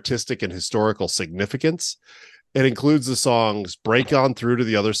cultural, artistic, and historical significance. It includes the songs Break On Through to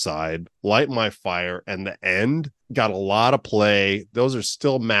the Other Side, Light My Fire, and The End. Got a lot of play. Those are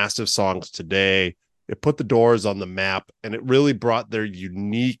still massive songs today. It put the Doors on the map, and it really brought their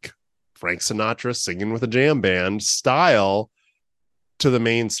unique Frank Sinatra singing with a jam band style to the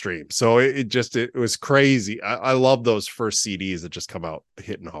mainstream. So it was crazy. I love those first CDs that just come out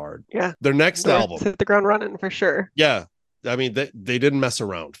hitting hard. Yeah. Their next album hit the ground running for sure. Yeah. I mean, they didn't mess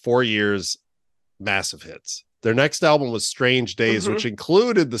around. 4 years, massive hits. Their next album was Strange Days, which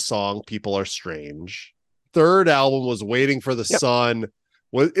included the song People Are Strange. Third album was Waiting for the Sun.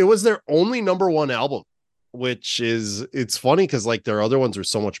 It was their only number 1 album, which it's funny because like their other ones were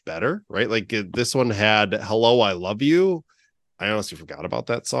so much better, right? Like this one had Hello, I Love You. I honestly forgot about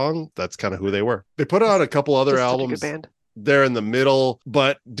that song. That's kind of who they were. They put out a couple other albums. Such a good band. They're in the middle,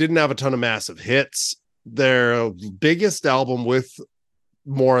 but didn't have a ton of massive hits. Their biggest album with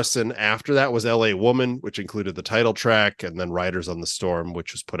Morrison after that was LA Woman, which included the title track, and then Riders on the Storm,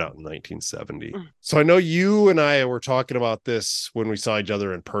 which was put out in 1970. So I know you and I were talking about this when we saw each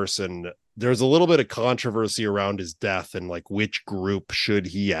other in person. There's a little bit of controversy around his death and like which group should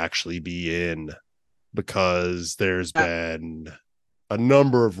he actually be in, because there's been a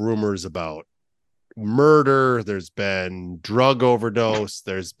number of rumors about murder, there's been drug overdose,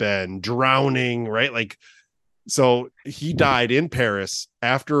 there's been drowning, right? Like, so he died in Paris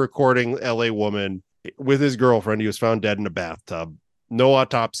after recording LA Woman with his girlfriend. He was found dead in a bathtub. No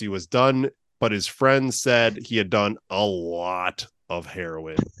autopsy was done, but his friends said he had done a lot of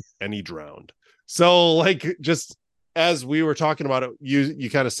heroin and he drowned. So like, just as we were talking about it, you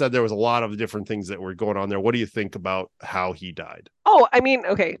kind of said there was a lot of different things that were going on there. What do you think about how he died? Oh, I mean,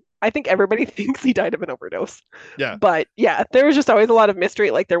 okay. I think everybody thinks he died of an overdose. Yeah. But yeah, there was just always a lot of mystery.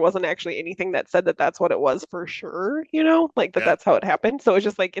 Like there wasn't actually anything that said that that's what it was for sure, like that's how it happened. So it's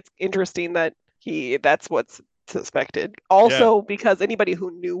just like, it's interesting that that's what's suspected. Also, because anybody who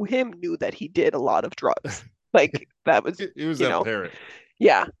knew him knew that he did a lot of drugs. Like that was, it was apparent.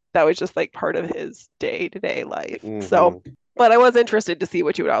 Yeah. That was just like part of his day-to-day life. So, But I was interested to see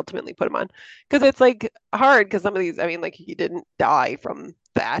what you would ultimately put him on, because it's like hard, because some of these, I mean, like he didn't die from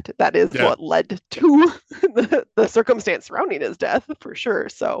that. That is Yeah. what led to the circumstance surrounding his death for sure.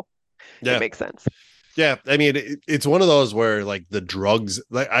 So Yeah. it makes sense. Yeah, I mean, it's one of those where like the drugs,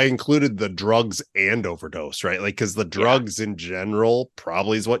 like I included the drugs and overdose, right? Like, because the drugs in general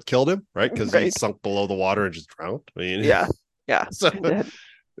probably is what killed him, right? Because he Right. sunk below the water and just drowned. I mean, Yeah. Yeah. so It did.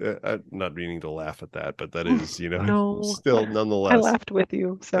 I'm not meaning to laugh at that, but that is, No, still I nonetheless. laughed with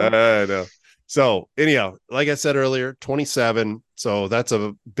you. So I know. So anyhow, like I said earlier, 27. So that's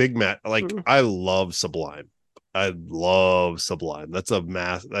a big match. Like I love Sublime. I love Sublime. That's a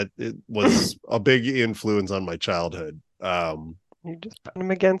mass that it was a big influence on my childhood. you just put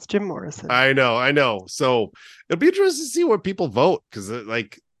him against Jim Morrison. I know. So it'll be interesting to see what people vote, because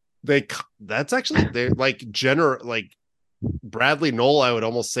that's actually they're like like Bradley Knoll, I would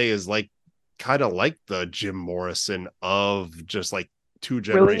almost say is like kind of like the Jim Morrison of just like two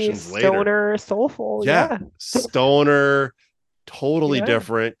generations really later. stoner, soulful. Yeah. Stoner, totally Yeah.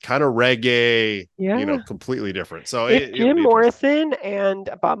 different, kind of reggae, Yeah. completely different. So If it'll Jim be interesting. Morrison and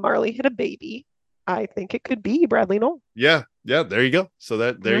Bob Marley had a baby, I think it could be Bradley Knoll. Yeah, there you go. So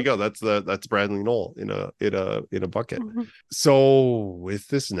there you go. That's Bradley Knoll in a bucket. Mm-hmm. So with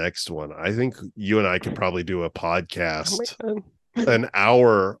this next one, I think you and I could probably do a Oh podcast my God. an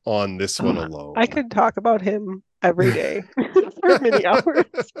hour on this one alone. I could talk about him every day for many hours.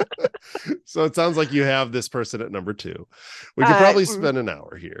 So it sounds like you have this person at number 2. We could probably spend an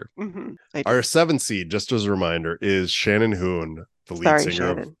hour here. Mm-hmm. Our 7th seed, just as a reminder, is Shannon Hoon, the lead singer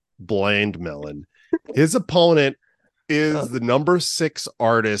Shannon. of Blind Melon. His opponent is the number 6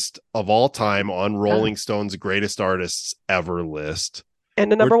 artist of all time on Rolling Stone's greatest artists ever list. And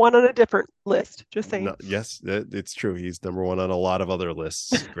the number 1 on a different list, just saying. No, yes, it's true. He's number 1 on a lot of other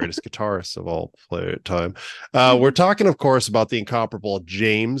lists. Greatest guitarist of all time. We're talking, of course, about the incomparable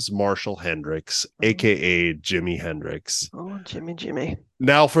James Marshall Hendrix, aka Jimi Hendrix. Oh, Jimmy.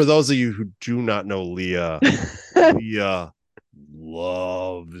 Now, for those of you who do not know Leah, Leah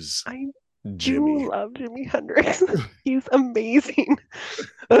loves Jimi. I love Jimi Hendrix. He's amazing.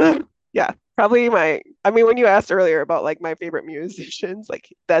 Yeah, probably when you asked earlier about like my favorite musicians, like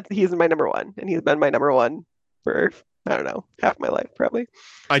he's my number 1, and he's been my number 1 for, I don't know, half my life probably.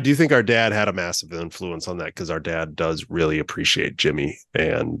 I do think our dad had a massive influence on that, because our dad does really appreciate Jimi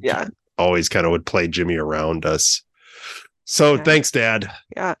and always kind of would play Jimi around us. So thanks, Dad.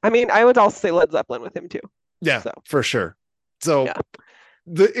 Yeah, I mean, I would also say Led Zeppelin with him too. Yeah, for sure. So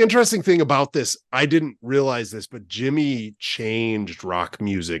the interesting thing about this, I didn't realize this, but Jimi changed rock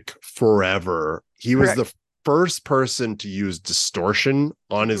music forever. He was the first person to use distortion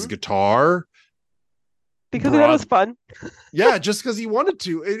on his guitar. Because that was fun. Yeah, just because he wanted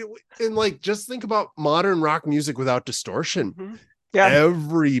to. And like, just think about modern rock music without distortion. Yeah.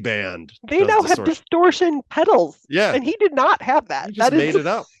 Every band. They now have distortion pedals. Yeah. And he did not have that. He just made it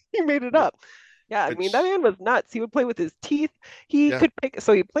up. He made it up. Yeah, I mean, that man was nuts. He would play with his teeth. He could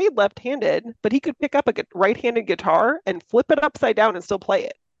he played left-handed, but he could pick up a right-handed guitar and flip it upside down and still play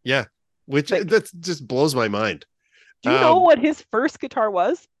it. Yeah, which that just blows my mind. Do you know what his first guitar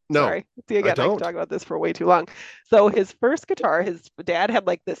was? No. Sorry. See, again, I can talk about this for way too long. So his first guitar, his dad had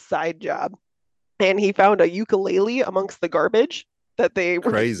like this side job, and he found a ukulele amongst the garbage that they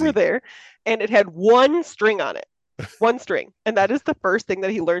were there, and it had one string on it. One string, and that is the first thing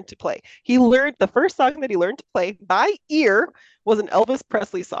that he learned to play. The first song that he learned to play by ear was an Elvis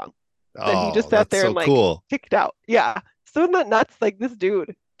Presley song that he just sat there and like picked out. Yeah, so isn't that nuts? Like, this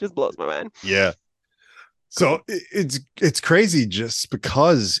dude just blows my mind. Yeah. So it's crazy, just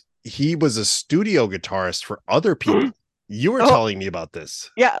because he was a studio guitarist for other people. You were telling me about this.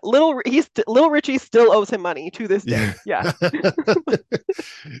 Yeah, Little Richie still owes him money to this day. Yeah.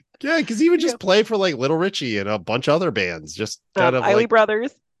 Yeah, because he would just play for like Little Richie and a bunch of other bands. Just kind of Isley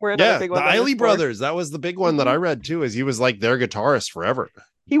Brothers were another big one. The Isley Brothers. That was the big one that I read too, is he was like their guitarist forever.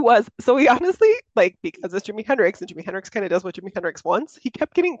 He was. So he honestly, like, because it's Jimi Hendrix, and Jimi Hendrix kind of does what Jimi Hendrix wants, he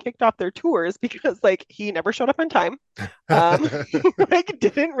kept getting kicked off their tours because, like, he never showed up on time. Like,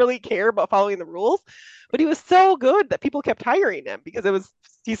 didn't really care about following the rules, but he was so good that people kept hiring him because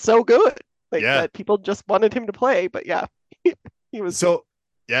he's so good. Like, that people just wanted him to play. But yeah, he was. So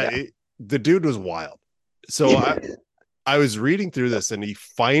the dude was wild. So I was reading through this, and he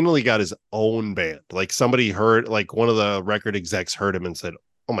finally got his own band. Like, somebody heard, like, one of the record execs heard him and said,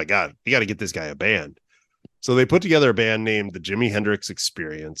 "Oh my God, you got to get this guy a band." So they put together a band named the Jimi Hendrix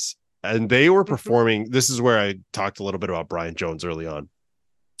Experience, and they were performing. This is where I talked a little bit about Brian Jones early on.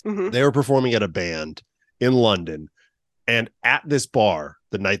 They were performing at a band in London, and at this bar,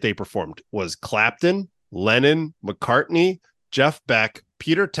 the night they performed was Clapton, Lennon, McCartney, Jeff Beck,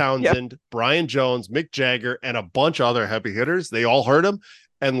 Peter Yep. Townsend, Brian Jones, Mick Jagger, and a bunch of other heavy hitters. They all heard him.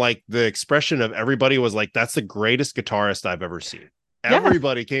 And like the expression of everybody was like, that's the greatest guitarist I've ever seen. Yes.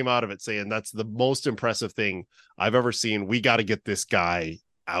 Everybody came out of it saying that's the most impressive thing I've ever seen. We got to get this guy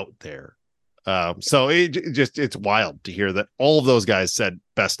out there. So it's wild to hear that all of those guys said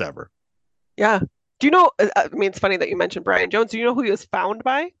best ever. Yeah. Do you know, I mean, it's funny that you mentioned Brian Jones. Do you know who he was found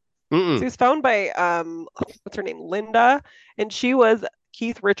by? So he Mm-mm. was found by, what's her name? Linda. And she was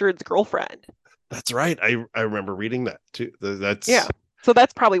Keith Richards' girlfriend. That's right. I remember reading that too. That's Yeah. So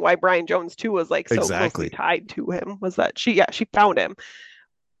that's probably why Brian Jones too was like so exactly. closely tied to him, was that she found him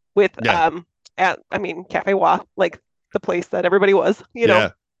with Yeah. at I mean Cafe Wa, like the place that everybody was, you know.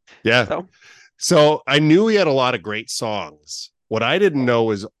 Yeah. Yeah. So So I knew he had a lot of great songs. What I didn't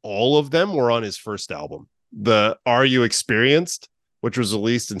know is all of them were on his first album, the Are You Experienced, which was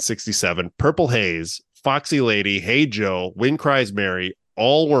released in 67, Purple Haze, Foxy Lady, Hey Joe, Wind Cries Mary,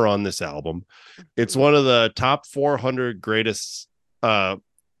 all were on this album. It's one of the top 400 greatest of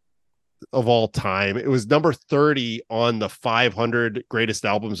all time. It was number 30 on the 500 greatest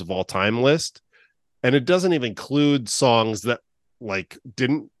albums of all time list. And it doesn't even include songs that like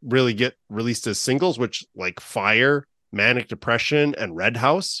didn't really get released as singles, which like Fire, Manic Depression, and Red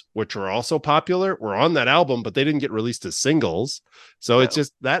House, which were also popular, were on that album, but they didn't get released as singles. So it's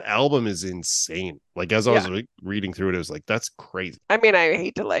just that album is insane. Like as I was reading through it, it was like, that's crazy. I mean, I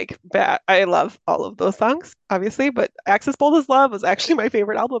hate to like bat. I love all of those songs, obviously, but Axis Bold as Love was actually my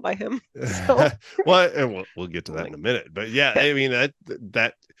favorite album by him. So Well, and we'll get to that in a minute, but yeah, I mean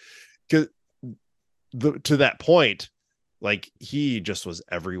that to that point, like he just was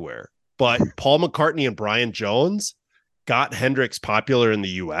everywhere. But Paul McCartney and Brian Jones got Hendrix popular in the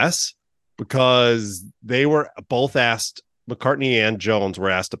US because they were both asked, McCartney and Jones were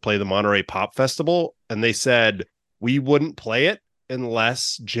asked to play the Monterey Pop Festival, and they said we wouldn't play it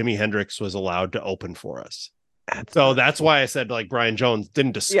unless Jimi Hendrix was allowed to open for us. So that's why I said like Brian Jones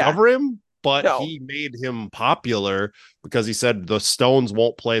didn't discover him, but he made him popular because he said the Stones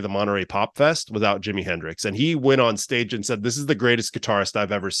won't play the Monterey Pop Fest without Jimi Hendrix. And he went on stage and said, this is the greatest guitarist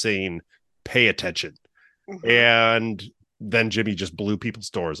I've ever seen. Pay attention. Mm-hmm. And then Jimmy just blew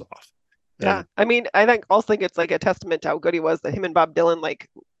people's doors off. Yeah. I mean, I think it's like a testament to how good he was that him and Bob Dylan like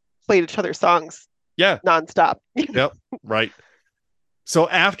played each other's songs. Yeah. Nonstop. Yep. Right. So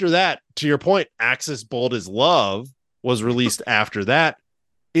after that, to your point, Axis Bold as Love was released after that.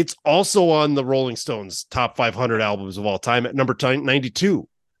 It's also on the Rolling Stones top 500 albums of all time at number 92.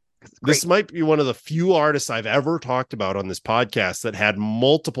 This might be one of the few artists I've ever talked about on this podcast that had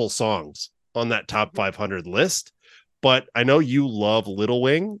multiple songs on that top 500 list. But I know you love Little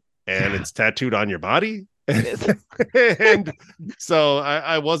Wing and it's tattooed on your body. And so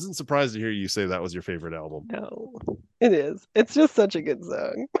I wasn't surprised to hear you say that was your favorite album. No, it is. It's just such a good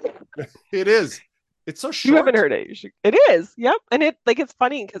song. It is. It's so short. You haven't heard it. It is. Yep. And it's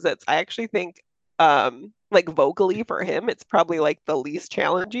funny because I actually think like vocally for him, it's probably like the least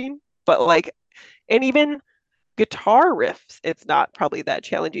challenging, but like, and even guitar riffs, it's not probably that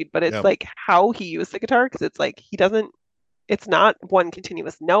challenging, but it's like how he used the guitar. Cause it's like, it's not one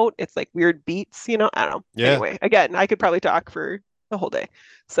continuous note. It's like weird beats, I don't know. Yeah. Anyway, again, I could probably talk for the whole day.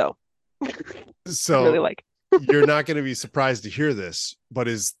 So I really like, you're not going to be surprised to hear this, but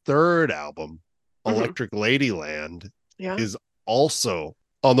his third album, Electric Ladyland, is also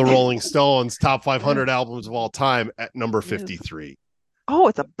on the Rolling Stones top 500 albums of all time at number 53. Oh,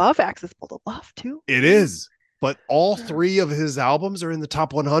 it's above Axis Bold as Love too. It is, but all three of his albums are in the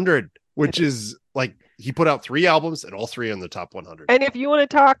top 100, which is like he put out 3 albums and all 3 in the top 100. And if you want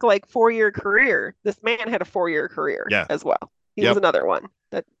to talk like 4-year career, this man had a 4-year career as well. He was another one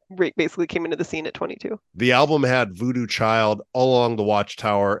that basically came into the scene at 22. The album had Voodoo Child, All Along the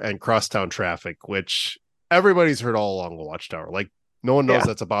Watchtower, and Crosstown Traffic, which everybody's heard All Along the Watchtower. Like no one knows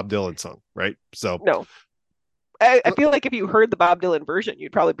that's a Bob Dylan song, right? So no. I feel like if you heard the Bob Dylan version,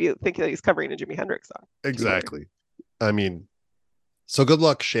 you'd probably be thinking that he's covering a Jimi Hendrix song. Exactly. I mean, so good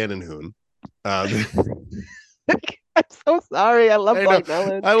luck, Shannon Hoon. I'm so sorry. I love Blind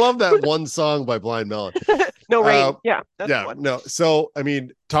Melon. I love that one song by Blind Melon. No Rain. No. So, I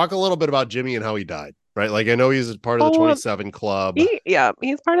mean, talk a little bit about Jimmy and how he died, right? Like, I know he's part of the 27 Club.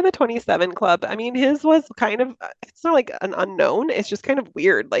 He's part of the 27 Club. I mean, his was kind of, it's not like an unknown. It's just kind of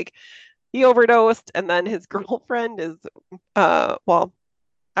weird. Like, he overdosed, and then his girlfriend is, well,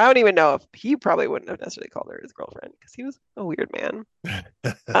 I don't even know if he probably wouldn't have necessarily called her his girlfriend because he was a weird man.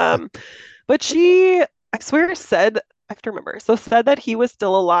 But she, I swear, said, I have to remember, said that he was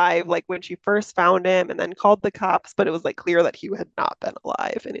still alive, like when she first found him, and then called the cops, but it was like clear that he had not been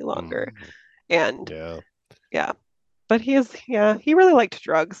alive any longer. And But he really liked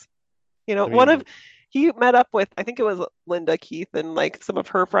drugs. I One mean, of he met up with, I think it was Linda Keith and like some of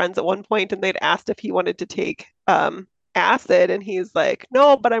her friends at one point, and they'd asked if he wanted to take acid, and he's like,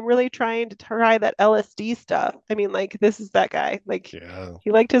 no, but I'm really trying to try that LSD stuff. I mean, like, this is that guy. Like, yeah,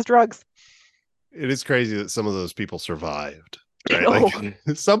 he liked his drugs. it is crazy that some of those people survived, I right? Like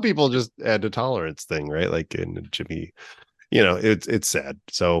know. some people just had a tolerance thing, right? Like in Jimmy, it's sad.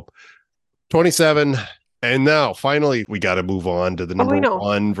 So 27. And now finally we got to move on to the Oh, I number know.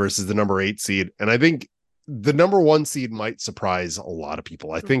 one versus the number 8 seed. And I think the number 1 seed might surprise a lot of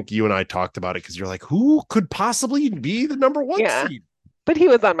people. I think you and I talked about it because you're like, who could possibly be the number 1 Yeah, seed? but he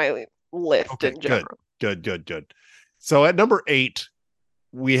was on my list Okay, in good, general. good, good, good. So at number 8,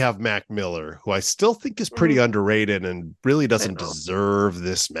 we have Mac Miller, who I still think is pretty Mm, underrated and really I doesn't know. deserve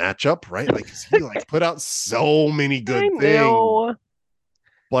this matchup, right? Like, 'cause he like put out so many I good things. know.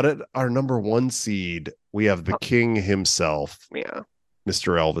 But at our number 1 seed, we have the Oh, king himself, yeah,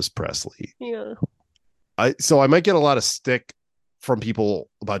 Mr. Elvis Presley. yeah, So I might get a lot of stick from people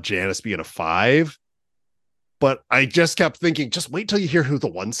about Janice being a 5, but I just kept thinking, just wait till you hear who the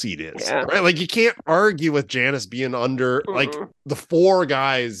 1 seed is, yeah. right? Like you can't argue with Janice being under like Mm-mm. the 4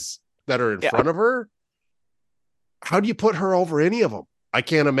 guys that are in Yeah, front of her. How do you put her over any of them? I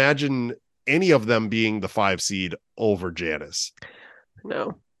can't imagine any of them being the 5 seed over Janice.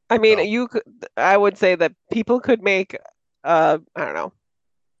 no. I mean, So I would say that people could make, I don't know,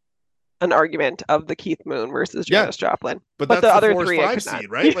 an argument of the Keith Moon versus yeah, Janis Joplin, but but the that's the other 4 three I 5 could not.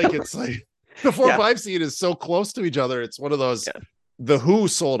 seed, right? Like it's like the 4 Yeah, 5 seed is so close to each other. It's one of those. yeah, The Who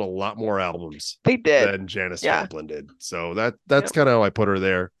sold a lot more albums they did. than Janis Yeah, Joplin did, so yeah. that's kind of how I put her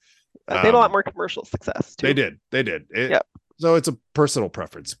there. They had a lot Um, more commercial success they too. did, they did it. Yep. So it's a personal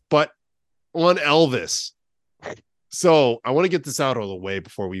preference, but on Elvis. So I want to get this out of the way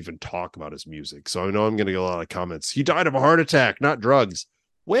before we even talk about his music. So I know I'm going to get a lot of comments. He died of a heart attack, not drugs.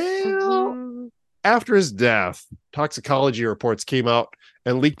 Well, Mm-hmm. after his death, toxicology reports came out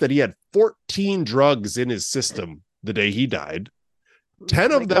and leaked that he had 14 drugs in his system the day he died. 10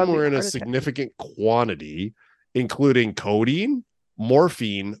 They of them caused were these in a heart attacks. significant quantity, including codeine,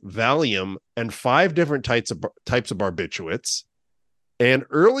 morphine, Valium, and 5 different types of barbiturates. And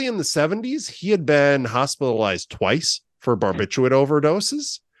early in the 70s, he had been hospitalized twice for barbiturate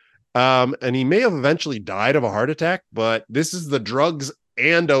overdoses. And he may have eventually died of a heart attack, but this is the drugs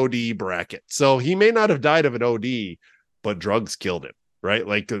and OD bracket. So he may not have died of an OD, but drugs killed him, right?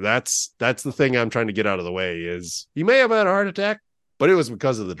 Like that's the thing I'm trying to get out of the way is he may have had a heart attack, but it was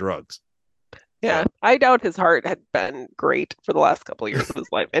because of the drugs. Yeah, So, I doubt his heart had been great for the last couple of years of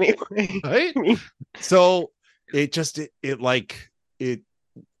his life anyway. right? I mean, So it like it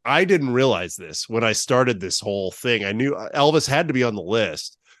I didn't realize this when I started this whole thing. I knew Elvis had to be on the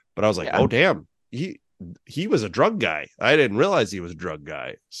list, but I was like, yeah. oh damn, he was a drug guy. I didn't realize he was a drug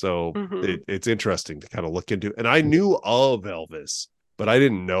guy. So Hmm. it's interesting to kind of look into. And I knew of Elvis, but I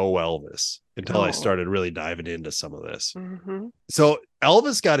didn't know Elvis until I Oh. started really diving into some of this. Hmm. So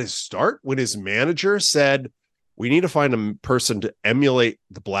Elvis got his start when his manager said, "We need to find a person to emulate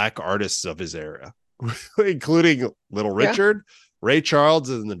the black artists of his era." Including Little Yeah. Richard, Ray Charles,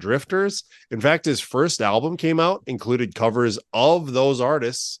 and the Drifters. In fact, his first album came out, included covers of those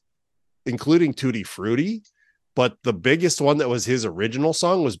artists, including Tutti Frutti. But the biggest one that was his original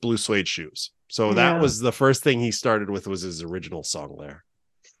song was Blue Suede Shoes. So that Yeah. was the first thing he started with was his original song there.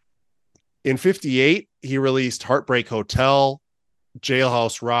 In 58, he released Heartbreak Hotel,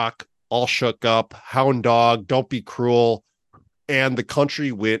 Jailhouse Rock, All Shook Up, Hound Dog, Don't Be Cruel, and the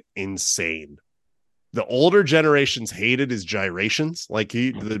country went insane. The older generations hated his gyrations, like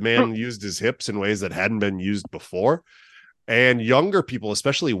the man used his hips in ways that hadn't been used before, and younger people,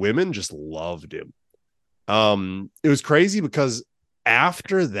 especially women, just loved him. It was crazy because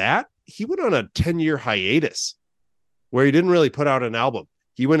after that, he went on a 10-year hiatus where he didn't really put out an album.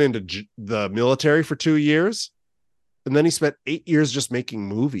 He went into the military for 2 years, and then he spent 8 years just making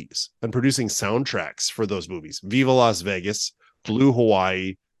movies and producing soundtracks for those movies. Viva Las Vegas, Blue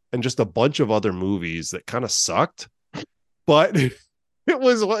Hawaii, and just a bunch of other movies that kind of sucked. But it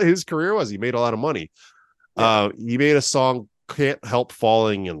was what his career was. He made a lot of money. Yeah. He made a song, Can't Help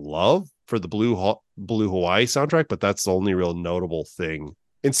Falling in Love, for the Blue Hawaii soundtrack, but that's the only real notable thing.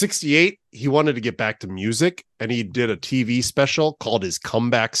 In 68, he wanted to get back to music, and he did a TV special called his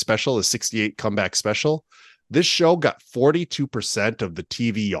Comeback Special, the 68 Comeback Special. This show got 42% of the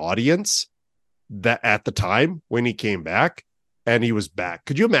TV audience that at the time when he came back, and he was back.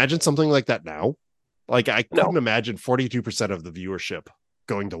 Could you imagine something like that now? Like I couldn't No. imagine 42% of the viewership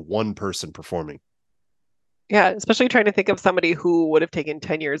going to one person performing. Yeah, especially trying to think of somebody who would have taken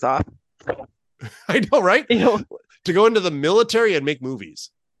 10 years off. I know, right? You know, To go into the military and make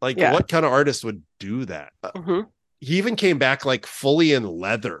movies. Like, yeah. what kind of artist would do that? Hmm. He even came back like fully in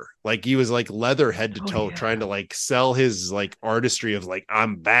leather. Like he was like leather head to Oh toe, yeah. trying to like sell his like artistry of like,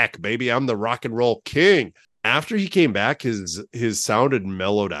 I'm back, baby. I'm the rock and roll king. After he came back, his sound had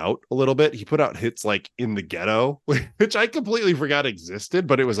mellowed out a little bit. He put out hits like In the Ghetto, which I completely forgot existed,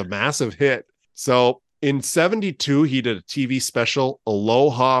 but it was a massive hit. So in 72, he did a TV special,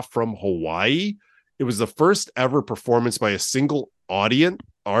 Aloha from Hawaii. It was the first ever performance by a single audience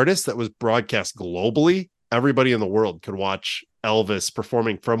artist that was broadcast globally. Everybody in the world could watch Elvis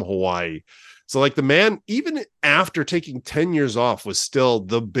performing from Hawaii. So like the man, even after taking 10 years off, was still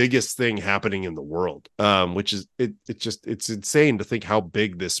the biggest thing happening in the world. Which is it's insane to think how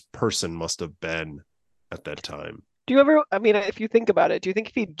big this person must have been at that time. Do you ever, I mean, if you think about it, do you think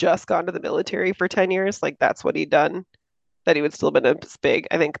if he'd just gone to the military for 10 years, like that's what he'd done, that he would still been as big?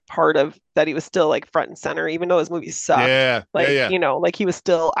 I think part of that he was still like front and center, even though his movies sucked. Yeah, yeah, Like, yeah. like he was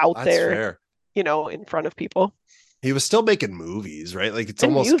still out That's there, fair. in front of people He was still making movies, right? Like it's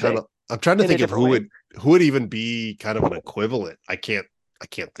and almost kind music of, I'm trying to in a think of different way. who would even be kind of an equivalent. I can't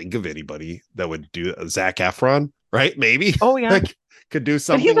think of anybody that would do Zac Efron, right? Maybe Oh yeah. like could do But he's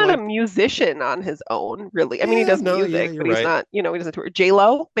something not a like, musician on his own, really. I mean, he yeah, does no, yeah, music, you're but he's right. not, he doesn't tour.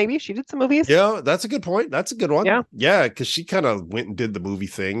 J-Lo, maybe she did some movies. Yeah, that's a good point. That's a good one. Yeah. Yeah, because she kind of went and did the movie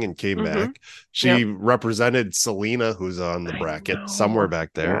thing and came Hmm. back. Yeah. She represented Selena, who's on the I bracket somewhere know.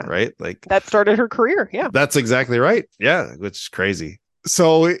 back there, Yeah. right? Like That started her career. Yeah. that's exactly right. Yeah, which is crazy.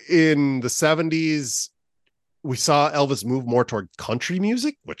 So in the 70s, we saw Elvis move more toward country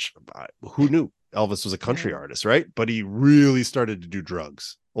music, which who knew Elvis was a country Yeah. artist, right? But he really started to do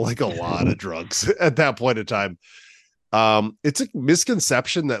drugs, like a lot of drugs at that point in time. It's a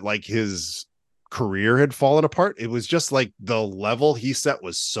misconception that like his career had fallen apart. It was just like the level he set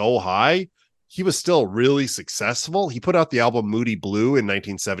was so high. He was still really successful. He put out the album Moody Blue in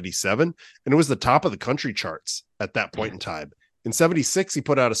 1977, and it was the top of the country charts at that point in time. In 76, he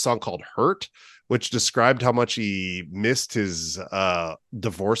put out a song called Hurt, which described how much he missed his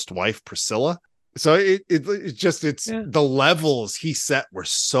divorced wife, Priscilla. So it's Yeah. the levels he set were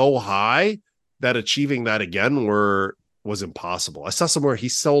so high that achieving that again was impossible. I saw somewhere he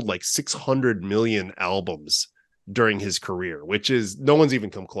sold like 600 million albums during his career, which is no one's even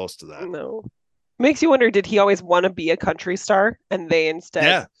come close to that. No. Makes you wonder, did he always want to be a country star and they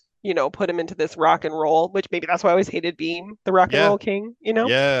instead, Yeah, put him into this rock and roll, which maybe that's why I always hated being the rock and yeah, roll king,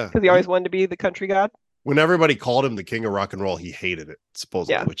 yeah. because he always wanted to be the country god. When everybody called him the king of rock and roll, he hated it,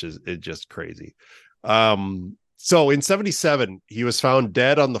 supposedly, Yeah. which is it just crazy. So in 77, he was found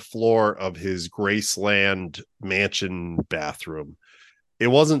dead on the floor of his Graceland mansion bathroom. It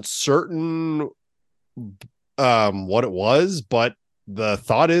wasn't certain what it was, but the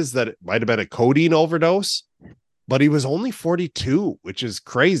thought is that it might have been a codeine overdose, but he was only 42, which is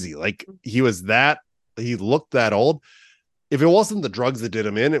crazy. Like he looked that old. If it wasn't the drugs that did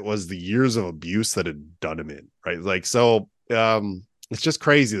him in, it was the years of abuse that had done him in, right? Like, so it's just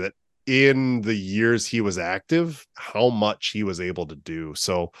crazy that in the years he was active, how much he was able to do.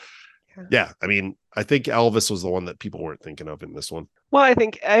 So yeah, I mean, I think Elvis was the one that people weren't thinking of in this one. Well, I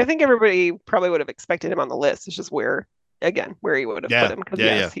think everybody probably would have expected him on the list. It's just where he would have put him, because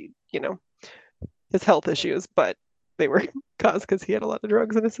Yeah, yes, he, his health issues, but they were caused because he had a lot of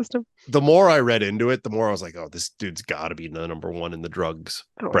drugs in his system. The more I read into it, the more I was like, oh, this dude's got to be the number one in the drugs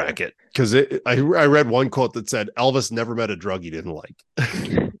bracket. Because I read one quote that said Elvis never met a drug he didn't like.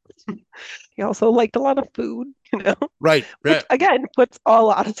 He also liked a lot of food, Right. which again puts a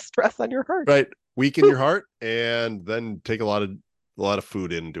lot of stress on your heart. Right. Weaken your heart and then take a lot of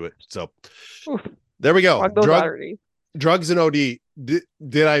food into it. So there we go. Drugs and OD.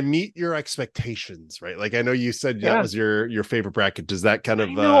 Did I meet your expectations? Right. Like I know you said that was your favorite bracket. Does that kind of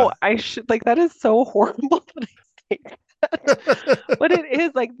No, I should, like, that is so horrible that I say that. But it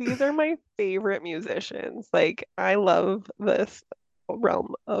is like, these are my favorite musicians. Like I love this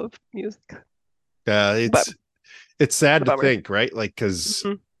realm of music. It's sad to think, right? Like, because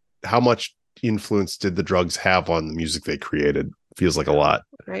how much influence did the drugs have on the music they created? Feels like a lot.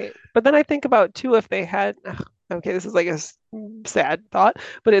 Right. But then I think about too, if they had, okay, this is like a sad thought,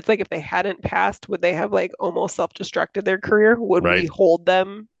 but it's like if they hadn't passed, would they have like almost self-destructed their career? Would we hold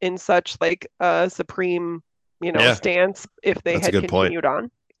them in such like a supreme, stance if they had continued on?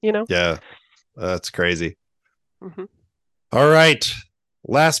 Yeah, that's crazy. Mm-hmm. All right,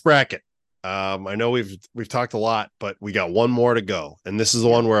 last bracket. I know we've talked a lot, but we got one more to go, and this is the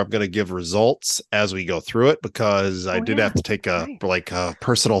one where I'm going to give results as we go through it, because I did have to take a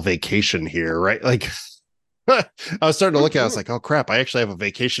personal vacation here, right? Like I was starting to look at it. I was like, oh crap, I actually have a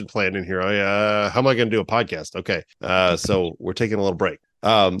vacation plan in here. How am I going to do a podcast? Okay. So we're taking a little break.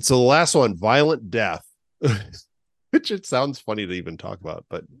 So the last one, Violent Death, which it sounds funny to even talk about,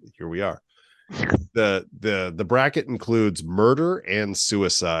 but here we are. The bracket includes murder and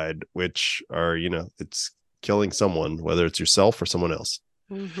suicide, which are, it's killing someone, whether it's yourself or someone else.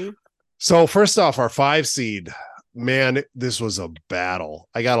 Mm-hmm. So first off, our 5 seed, man, this was a battle.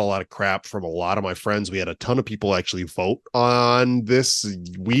 I got a lot of crap from a lot of my friends. We had a ton of people actually vote on this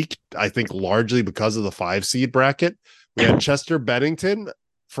week, I think largely because of the 5 seed bracket. We had Chester Bennington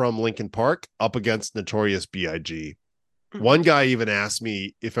from Linkin Park up against Notorious B.I.G. One guy even asked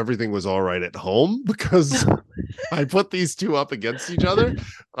me if everything was all right at home because I put these two up against each other.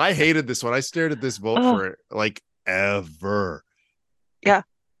 I hated this one. I stared at this vote for like ever. Yeah.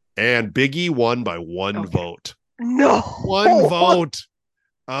 And Biggie won by one vote. No. One vote.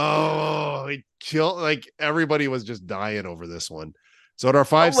 Oh, it killed. Like everybody was just dying over this one. So at our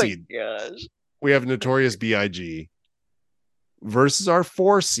 5 seed, we have Notorious B.I.G. versus our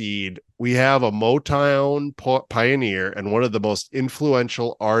 4 seed. We have a Motown pioneer and one of the most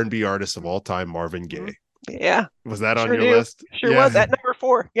influential R&B artists of all time, Marvin Gaye. Yeah. Was that on your list? Sure was at number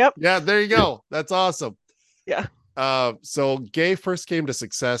 4. Yep. Yeah, there you go. That's awesome. Yeah. So Gaye first came to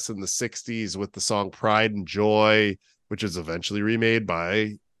success in the 60s with the song Pride and Joy, which was eventually remade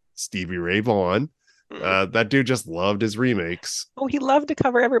by Stevie Ray Vaughan. That dude just loved his remakes. Oh, he loved to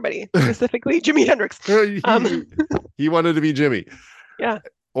cover everybody, specifically Jimi Hendrix. He wanted to be Jimmy. Yeah.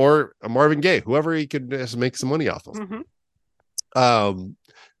 Or a Marvin Gaye, whoever he could just make some money off of. Mm-hmm.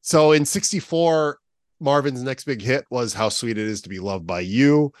 So in 64, Marvin's next big hit was How Sweet It Is to Be Loved by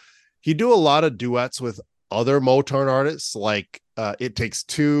You. He'd do a lot of duets with other Motown artists like It Takes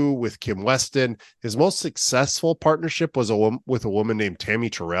Two with Kim Weston. His most successful partnership was with a woman named Tammy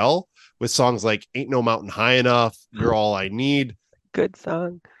Terrell with songs like Ain't No Mountain High Enough, You're All I Need. Good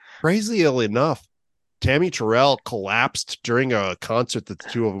song. Crazily enough, Tammy Terrell collapsed during a concert that the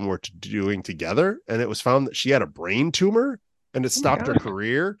two of them were doing together, and it was found that she had a brain tumor and it stopped her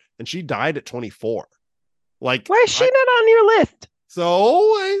career, and she died at 24. Like, why is she not on your list?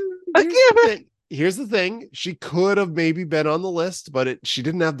 So here's the thing. She could have maybe been on the list, but she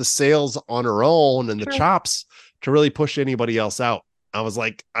didn't have the sales on her own and the chops to really push anybody else out. I was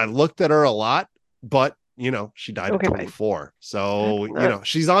like, I looked at her a lot, but she died at 24. So,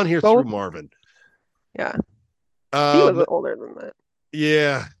 she's on here through Marvin. Yeah. He was older than that.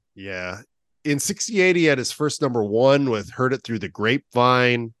 Yeah. Yeah. In 68, he had his first number 1 with Heard It Through the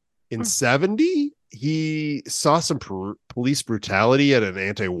Grapevine. In 70, he saw some police brutality at an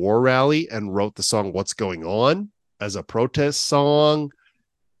anti-war rally and wrote the song What's Going On as a protest song.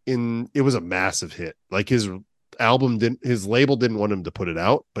 It was a massive hit. Like his label didn't want him to put it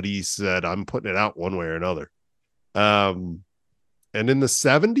out, but he said, I'm putting it out one way or another. And in the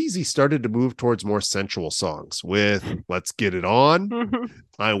 70s, he started to move towards more sensual songs with Let's Get It On,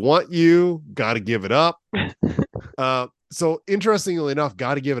 I Want You, Gotta Give It Up. So interestingly enough,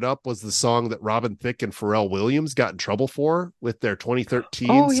 Gotta Give It Up was the song that Robin Thicke and Pharrell Williams got in trouble for with their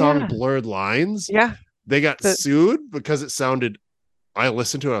 2013 song Blurred Lines. Yeah. They got sued because it sounded, I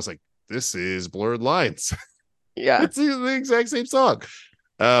listened to it, I was like, this is Blurred Lines. Yeah. It's the exact same song.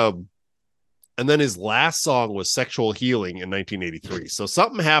 And then his last song was Sexual Healing in 1983. So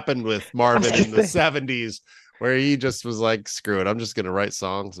something happened with Marvin in the 70s where he just was like, screw it. I'm just going to write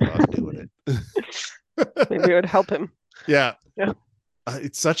songs about doing it. Maybe it would help him. Yeah.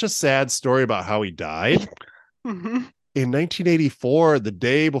 It's such a sad story about how he died. Mm-hmm. In 1984, the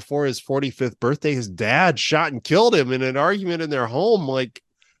day before his 45th birthday, his dad shot and killed him in an argument in their home. Like,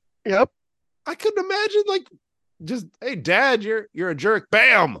 yep. I couldn't imagine, like, just, hey, Dad, you're a jerk.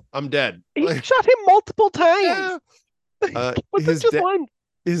 Bam, I'm dead. He shot him multiple times. Yeah. One.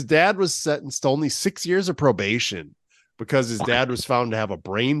 His dad was sentenced to only 6 years of probation because his dad was found to have a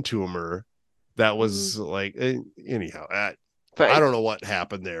brain tumor that was like, anyhow, I don't know what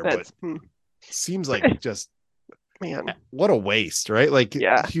happened there, but seems like just, man, what a waste, right? Like,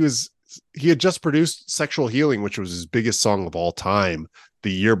 he had just produced Sexual Healing, which was his biggest song of all time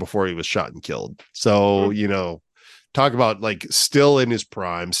the year before he was shot and killed. So, talk about like still in his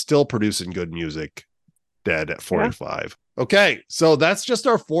prime, still producing good music, dead at 45. Yeah. Okay. So that's just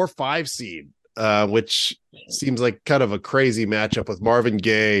our 4-5 seed, which seems like kind of a crazy matchup with Marvin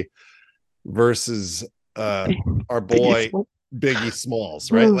Gaye versus our boy Biggie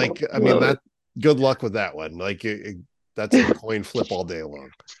Smalls, right? Like, I mean, good luck with that one. Like that's a coin flip all day long.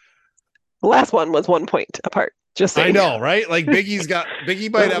 The last one was 1 point apart. Just saying. I know, right? Like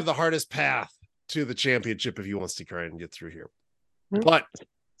Biggie might have the hardest path to the championship if he wants to try and get through here. But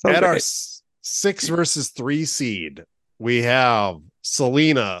at 6 versus 3 seed. We have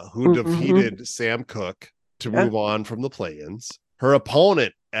Selena, who Mhm. defeated Sam Cooke to Yeah. move on from the play-ins. Her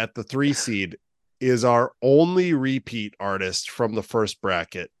opponent at the 3 seed is our only repeat artist from the first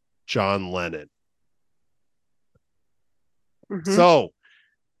bracket, John Lennon. Mhm. So,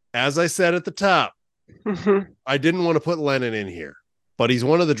 as I said at the top, Mhm. I didn't want to put Lennon in here, but he's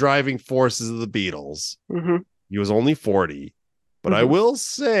one of the driving forces of the Beatles. Mhm. He was only 40, but I Mhm. will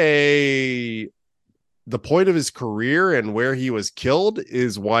say the point of his career and where he was killed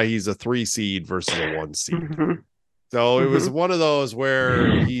is why he's a 3 seed versus a 1 seed. Mhm. So it was Mhm. one of those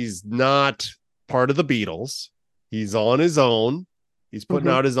where he's not part of the Beatles. He's on his own. He's putting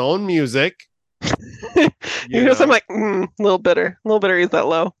Mhm. out his own music. You know, so I'm like, a little bitter. A little bitter is that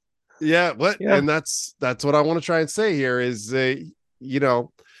low. Yeah, what? Yeah. And that's what I want to try and say here is, you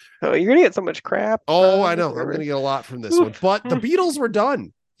know, Oh, you're gonna get so much crap. oh, I know I'm going to get a lot from this one, but the Oof. Beatles were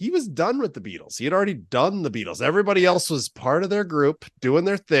done. He was done with the Beatles. He had already done the Beatles. Everybody else was part of their group doing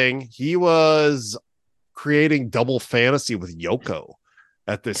their thing. He was creating double fantasy with Yoko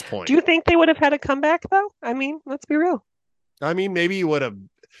at this point. Do you think they would have had a comeback though? I mean, let's be real. I mean, maybe he would have.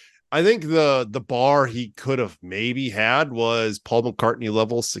 I think the bar he could have maybe had was Paul McCartney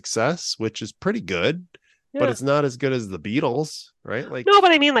level success, which is pretty good, but Yeah. it's not as good as the Beatles, right? Like, No,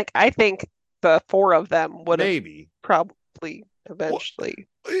 but I mean, like, I think the four of them would have maybe, probably well, eventually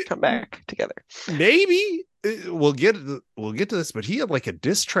come back together. maybe we'll get to this, but he had like a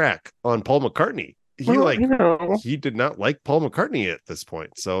diss track on Paul McCartney. He Well, you know, he did not like Paul McCartney at this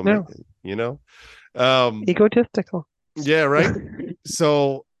point, so no, you know, egotistical. yeah, right.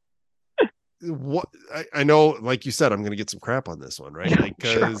 So what I know, like you said, I'm going to get some crap on this one, right? Yeah, Like,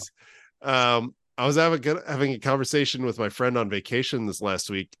 sure. because I was having a conversation with my friend on vacation this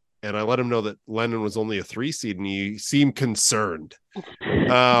last week, and I let him know that Lennon was only a 3 seed, and he seemed concerned. So,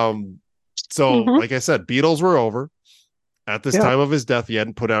 Mhm. like I said, Beatles were over at this Yeah, time of his death. He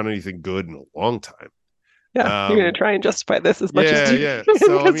hadn't put out anything good in a long time. yeah. You're gonna try and justify this as much as you Yeah. can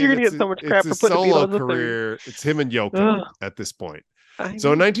So I because you're mean, gonna get so much it's crap for his putting a solo Beatles as a third. career. It's him and Yoko Ugh, at this point. I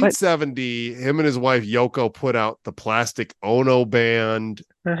So in know, but 1970, him and his wife Yoko put out the Plastic Ono Band,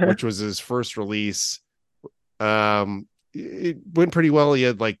 uh-huh. which was his first release. It went pretty well. He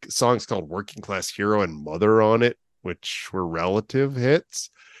had like songs called Working Class Hero and Mother on it, which were relative hits.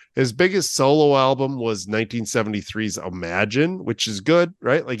 His biggest solo album was 1973's Imagine, which is good,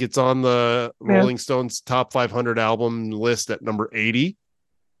 right? Like it's on the Yeah. Rolling Stones top 500 album list at number 80.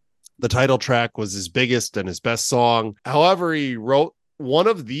 The title track was his biggest and his best song. However, he wrote one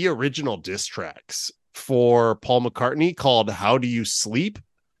of the original diss tracks for Paul McCartney called How Do You Sleep?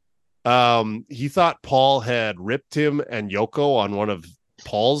 He thought Paul had ripped him and Yoko on one of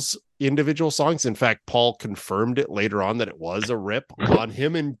Paul's individual songs. In fact, Paul confirmed it later on that it was a rip on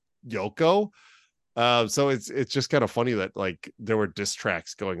him and Yoko. So it's just kind of funny that like there were diss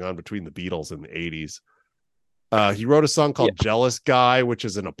tracks going on between the Beatles in the 80s. He wrote a song called Jealous Guy, which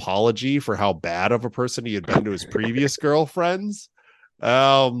is an apology for how bad of a person he had been to his previous girlfriends.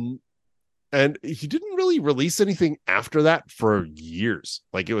 And he didn't really release anything after that for years.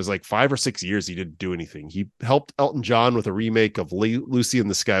 Like it was like 5 or 6 years he didn't do anything. He helped Elton John with a remake of Lucy in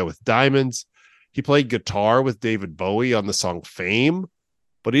the Sky with Diamonds. He played guitar with David Bowie on the song Fame,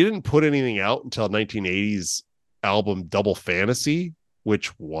 but he didn't put anything out until 1980's album Double Fantasy,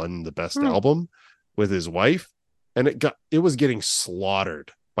 which won the best album with his wife. And it was getting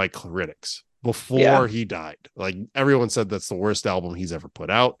slaughtered by critics before he died. Like everyone said that's the worst album he's ever put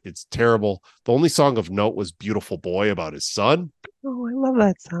out. It's terrible. The only song of note was Beautiful Boy about his son. Oh, I love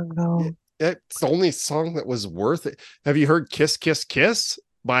that song though. It's the only song that was worth it. Have you heard Kiss Kiss Kiss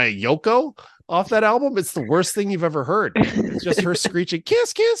by Yoko off that album? It's the worst thing you've ever heard. It's just her screeching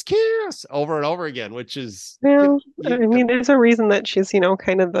kiss kiss kiss over and over again, which is I mean, there's a reason that she's,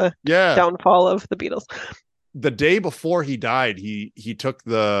 kind of the downfall of the Beatles. The day before he died, he took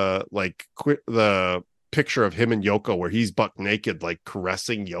the the picture of him and Yoko where he's buck naked, like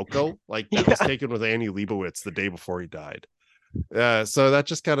caressing Yoko. Like that was taken with Annie Leibovitz the day before he died. So that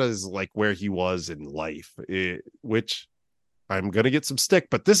just kind of is like where he was in life, which I'm going to get some stick,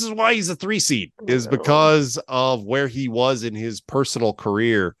 but this is why he's a 3 seed is because of where he was in his personal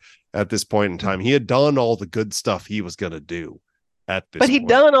career at this point in time. He had done all the good stuff he was going to do. But he'd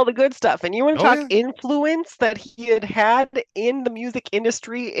done all the good stuff. And you want to talk influence that he had in the music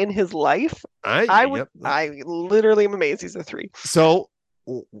industry in his life? I literally am amazed he's a 3. So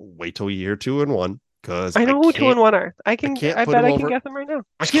wait till you hear 2 and 1, because I know who 2 and 1 are. I bet I can guess them right now.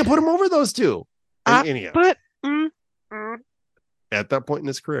 I can't put him over those two. Anyhow, but at that point in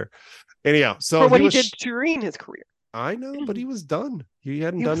his career, anyhow, so for what he did during his career. I know, but he was done. He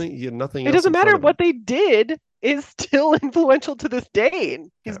hadn't He done was, it. He had nothing it else doesn't in front matter of him. what they did is still influential to this day.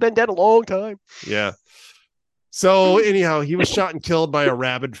 And he's Yeah. been dead a long time. Yeah. So anyhow, he was shot and killed by a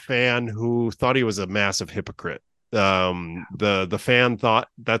rabid fan who thought he was a massive hypocrite. The fan thought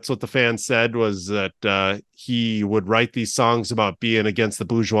that's what the fan said was that he would write these songs about being against the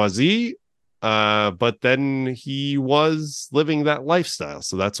bourgeoisie, but then he was living that lifestyle,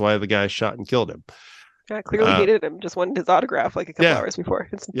 so that's why the guy shot and killed him. I clearly Uh, hated him. Just wanted his autograph like a couple yeah, hours before.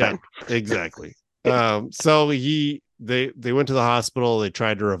 It's yeah, fine. exactly. So they went to the hospital. They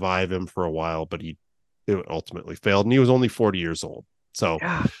tried to revive him for a while, but it ultimately failed, and he was only 40 years old. So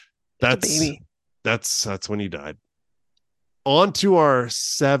Yeah, just a that's baby. that's when he died. On to our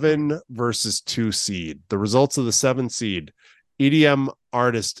 7 versus 2 seed. The results of the 7 seed: EDM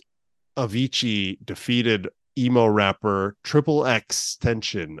artist Avicii defeated emo rapper Triple X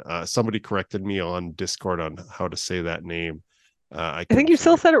Tension. Somebody corrected me on Discord on how to say that name. I I think couldn't you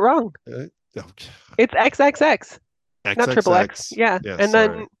still figure. said it wrong. Okay. It's XXX, not triple X. XXX. Yeah. Yeah, And sorry.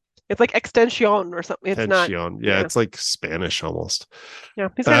 then it's like extension or something. It's not. Tension. Yeah, Yeah. it's like Spanish almost. Yeah.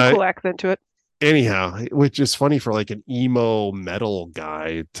 He's got a Uh, cool accent to it. anyhow, which is funny for like an emo metal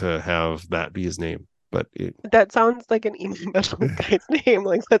guy to have that be his name. But That sounds like an emo metal guy's name.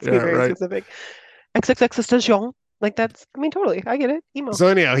 Like, let's be yeah, very right. specific. XXX extension. Like, that's, I mean, totally. I get it. Emo. So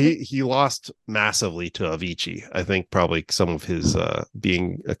anyhow, he lost massively to Avicii. I think probably some of his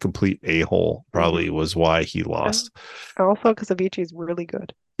being a complete a-hole probably Mm-hmm. was why he lost. Also, because Avicii is really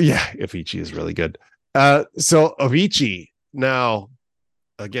good. Yeah, Avicii is really good. So Avicii now,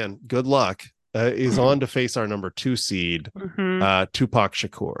 again, good luck, is on to face our number 2 seed, Mm-hmm. Tupac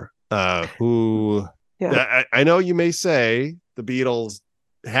Shakur, who Yeah. I know you may say the Beatles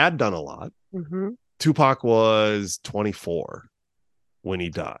had done a lot. Mm-hmm. Tupac was 24 when he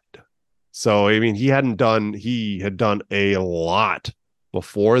died. So, I mean, he had done a lot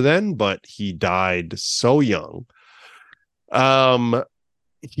before then, but he died so young.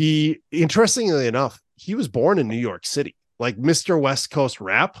 Interestingly enough, he was born in New York City. Like Mr. West Coast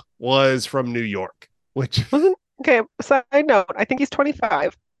Rap was from New York, which Wasn't, okay, side note, I think he's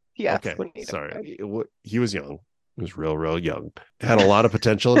 25. Yes, okay, when he died. sorry. He was young. He was real young. Had a lot of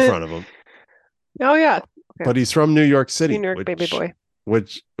potential in front of him. Oh, yeah. Okay. But he's from New York New City, York baby boy.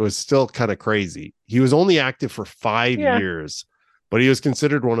 which was still kind of crazy. He was only active for 5 Yeah. years, but he was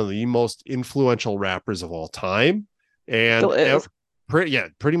considered one of the most influential rappers of all time. And Still is.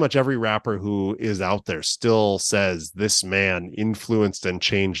 pretty much every rapper who is out there still says this man influenced and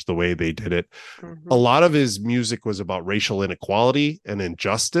changed the way they did it. Mm-hmm. A lot of his music was about racial inequality and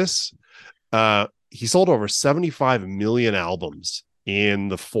injustice. He sold over 75 million albums in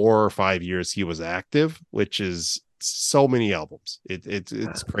the 4 or 5 years he was active, which is so many albums.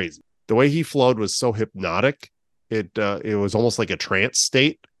 It's crazy. The way he flowed was so hypnotic. It was almost like a trance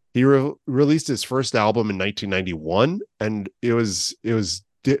state. He released his first album in 1991, and it was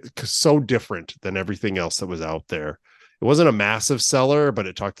so different than everything else that was out there. It wasn't a massive seller, but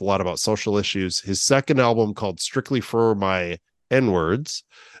it talked a lot about social issues. His second album, called Strictly for My N-Words,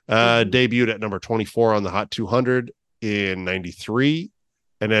 debuted at number 24 on the Hot 200 in 93,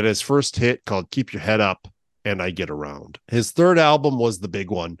 and at his first hit, called Keep Your Head Up and I Get Around. His third album was the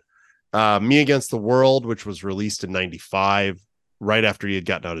big one, Me Against the World, which was released in 95, right after he had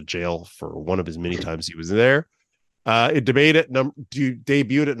gotten out of jail for one of his many times he was there. It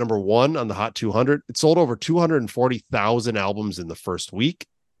debuted at number 1 on the Hot 200. It sold over 240,000 albums in the first week,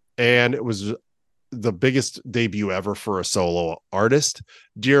 and it was the biggest debut ever for a solo artist.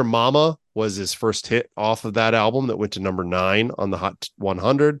 Dear Mama was his first hit off of that album that went to number 9 on the Hot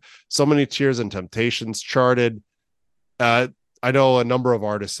 100. So Many Tears and Temptations charted. I know a number of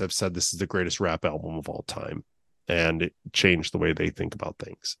artists have said this is the greatest rap album of all time, and it changed the way they think about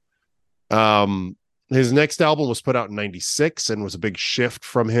things. His next album was put out in 96 and was a big shift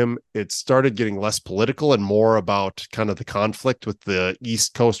from him. It started getting less political and more about kind of the conflict with the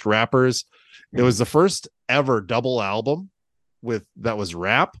East Coast rappers. It was the first ever double album that was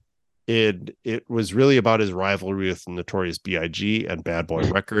rap. It was really about his rivalry with Notorious B.I.G. and Bad Boy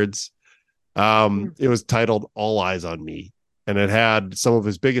Records. It was titled All Eyes on Me, and it had some of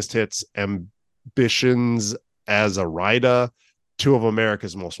his biggest hits: Ambitions as a Rider, Two of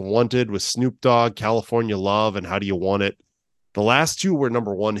America's Most Wanted with Snoop Dogg, California Love, and How Do You Want It. The last two were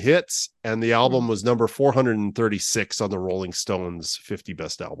number 1 hits, and the album was number 436 on the Rolling Stones 50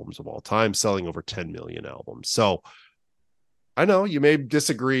 best albums of all time, selling over 10 million albums. So I know you may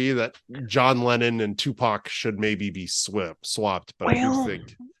disagree that John Lennon and Tupac should maybe be swapped, but I do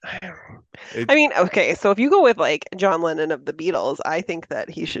think I mean, okay, so if you go with like John Lennon of the Beatles, I think that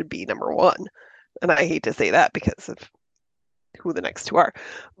he should be number 1. And I hate to say that because of who the next two are,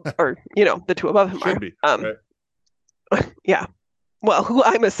 or the two above him Should are. be. Right. Yeah. Well, who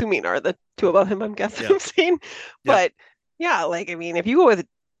I'm assuming are the two above him, I'm guessing. Yeah. I'm saying. Yep. But yeah, like I mean, if you go with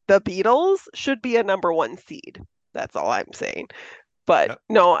the Beatles, should be a number one seed. That's all I'm saying. But Yep.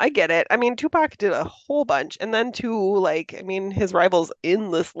 no, I get it. I mean, Tupac did a whole bunch, and then too, like, I mean, his rivals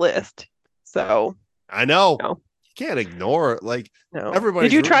in this list. So I know. no, You can't ignore it. Like no. Did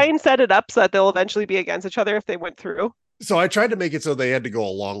everybody's you try rooting. and set it up so that they'll eventually be against each other if they went through? So I tried to make it so they had to go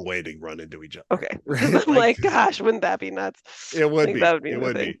a long way to run into each other. Okay. Right? I'm Like gosh, wouldn't that be nuts? it would Like be. that would be It the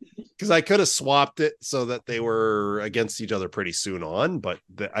would thing. be. Because I could have swapped it so that they were against each other pretty soon on, but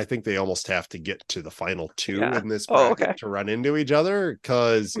I think they almost have to get to the final two Yeah. in this Oh, bracket okay. to run into each other.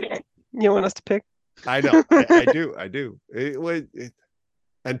 Because You want us to pick? I know, I do.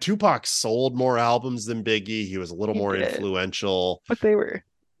 And Tupac sold more albums than Biggie. He was a little He more did. influential. But it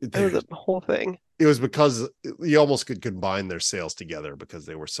was a whole thing. It was because you almost could combine their sales together because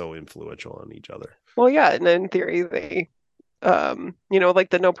they were so influential on each other. Well, yeah, and in theory, they, like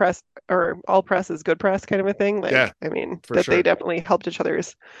the no press or all press is good press kind of a thing. Like, Yeah, I mean, for that sure. they definitely helped each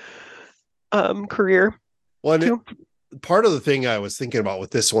other's career Well, too. Part of the thing I was thinking about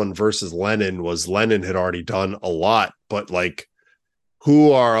with this one versus Lennon was Lennon had already done a lot, but like,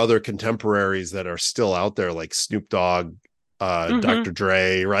 who are other contemporaries that are still out there, like Snoop Dogg, Dr.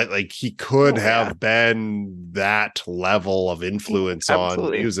 Dre, right? Like he could have been that level of influence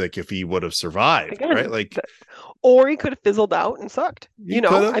on music if he would have survived, Again, right? Like, or he could have fizzled out and sucked.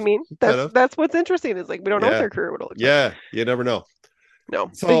 I mean, that's what's interesting is like we don't know what their career would look like. Yeah, you never know. No,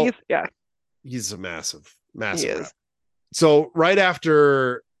 so he's a massive he is. rap. So right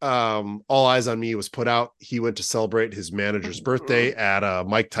after All Eyes on Me was put out, he went to celebrate his manager's birthday at a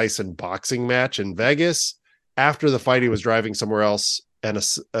Mike Tyson boxing match in Vegas. After the fight, he was driving somewhere else, and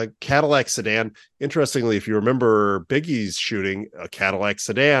a Cadillac sedan. Interestingly, if you remember Biggie's shooting, a Cadillac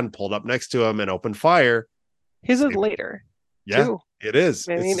sedan pulled up next to him and opened fire. His is later. Yeah, too. It is.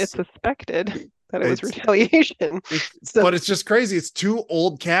 I mean, it's suspected that it was retaliation. But it's just crazy. It's two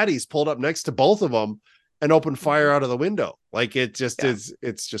old caddies pulled up next to both of them and opened fire out of the window. Like it just is.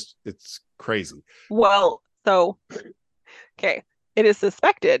 It's crazy. Well, so, okay. It is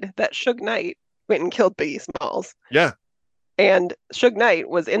suspected that Suge Knight went and killed Biggie Smalls. Yeah. And Suge Knight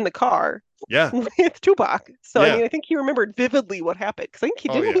was in the car. Yeah. With Tupac. So I mean, I think he remembered vividly what happened. Because I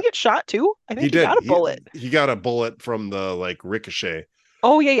think he get shot too. I think he got a bullet. He got a bullet from the ricochet.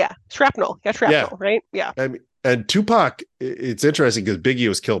 Oh yeah. Shrapnel. Yeah, shrapnel, right? Yeah. I mean, and Tupac, it's interesting because Biggie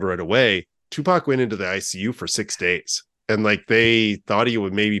was killed right away. Tupac went into the ICU for 6 days. And they thought he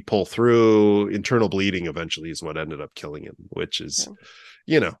would maybe pull through. Internal bleeding eventually is what ended up killing him, which is,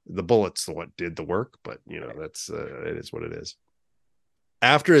 the bullets what did the work, but that's it is what it is.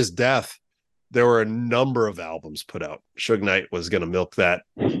 After his death, there were a number of albums put out. Suge Knight was going to milk that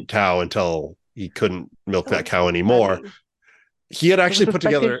cow until he couldn't milk that cow anymore. He had actually put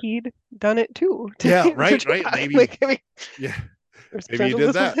together. He'd done it too. Yeah, right. Maybe. Yeah. Maybe he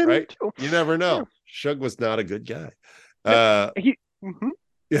did that, right? Too. You never know. Yeah. Suge was not a good guy.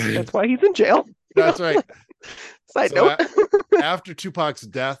 That's why he's in jail. That's right. Side note. After Tupac's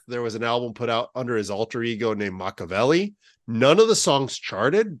death, there was an album put out under his alter ego named Machiavelli. None of the songs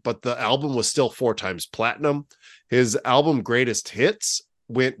charted, but the album was still 4 times platinum. His album Greatest Hits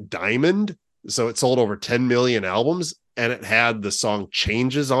went diamond. So it sold over 10 million albums, and it had the song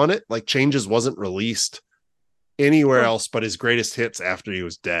Changes on it. Like Changes wasn't released anywhere else but his greatest hits after he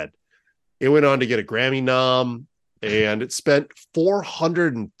was dead. It went on to get a Grammy nom, and it spent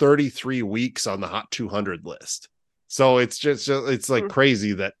 433 weeks on the Hot 200 list. So it's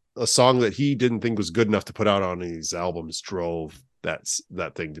crazy that a song that he didn't think was good enough to put out on these albums drove that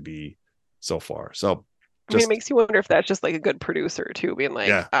thing to be so far. So it makes you wonder if that's just like a good producer too, being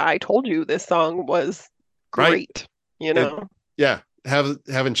like, I told you this song was great,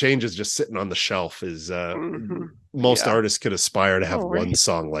 having Changes just sitting on the shelf is most artists could aspire to have one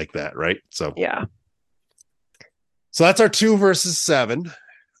song like that, right? So so that's our 2 versus 7.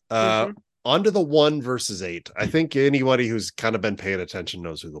 On to the 1 versus 8. I think anybody who's kind of been paying attention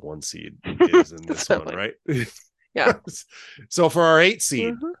knows who the 1 seed is in this one, right? Yeah. So for our 8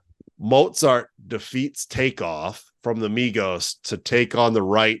 seed, Mozart defeats Takeoff from the Migos to take on the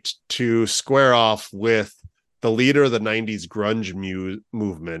right to square off with the leader of the 90s grunge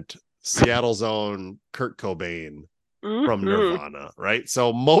movement, Seattle's own Kurt Cobain from Nirvana, right?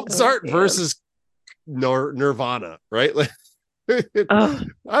 So Mozart versus Nirvana, right?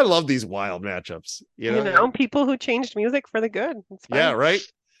 I love these wild matchups. You know, people who changed music for the good. Yeah, right.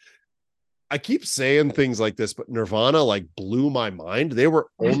 I keep saying things like this, but Nirvana like blew my mind. They were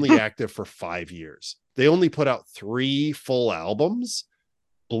only active for 5 years. They only put out 3 full albums: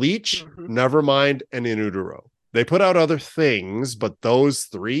 Bleach, Nevermind, and In Utero. They put out other things, but those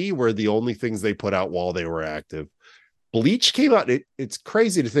 3 were the only things they put out while they were active. Bleach came out, it's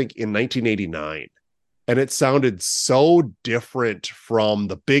crazy to think, in 1989. And it sounded so different from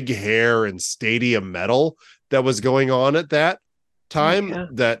the big hair and stadium metal that was going on at that time,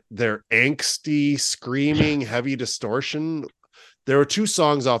 that their angsty, screaming, heavy distortion. There were 2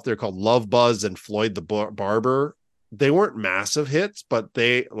 songs off there called Love Buzz and Floyd the Barber. They weren't massive hits, but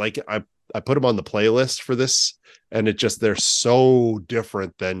they like, I put them on the playlist for this, and they're so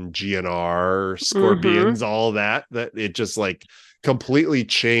different than GNR, Scorpions, all that it just like completely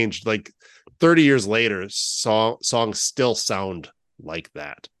changed. Like 30 years later, songs still sound like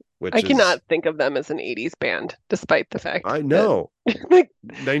that. Which I cannot think of them as an 80s band, despite the fact I know. Like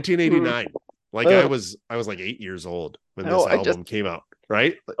 1989. Like I was like 8 years old when this album came out,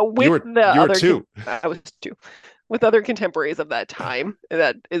 right? You were 2. I was 2. With other contemporaries of that time,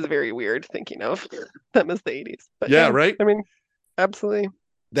 that is very weird thinking of them as the 80s. But yeah, right? I mean, absolutely.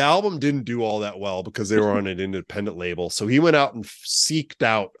 The album didn't do all that well because they were on an independent label. So he went out and seeked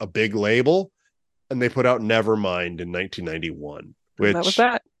out a big label, and they put out Nevermind in 1991. Which that was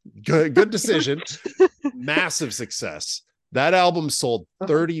that. Good decision. Massive success. That album sold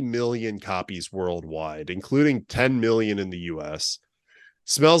 30 million copies worldwide, including 10 million in the US.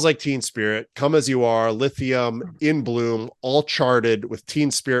 Smells Like Teen Spirit, Come As You Are, Lithium, In Bloom, all charted, with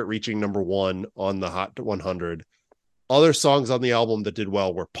Teen Spirit reaching number 1 on the Hot 100. Other songs on the album that did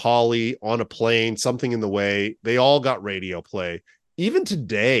well were Polly, On a Plane, Something in the Way. They all got radio play. Even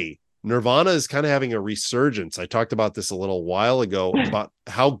today, Nirvana is kind of having a resurgence. I talked about this a little while ago about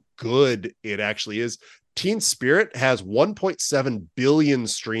how good it actually is. Teen Spirit has 1.7 billion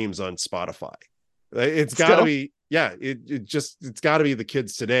streams on Spotify. It's got to be, it's got to be the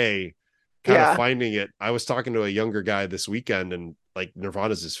kids today kind of finding it. I was talking to a younger guy this weekend, and like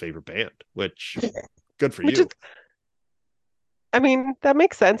Nirvana's his favorite band, which good for you. I mean, that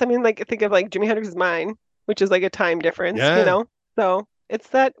makes sense. I mean, like, think of like Jimi Hendrix Is Mine, which is like a time difference, you know? So it's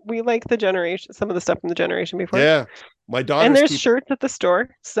that we like the generation, some of the stuff from the generation before. Yeah. My daughters and there's shirts at the store.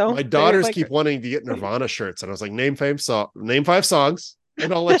 So my daughters keep wanting to get Nirvana shirts. And I was like, name 5 songs,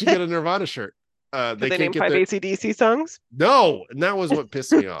 and I'll let you get a Nirvana shirt. They can't name 5 AC/DC songs? No. And that was what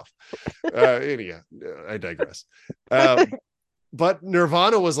pissed me off. Anyhow, I digress. But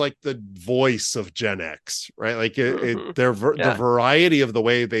Nirvana was like the voice of Gen X, right? Like the variety of the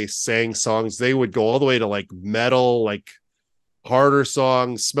way they sang songs, they would go all the way to like metal, like harder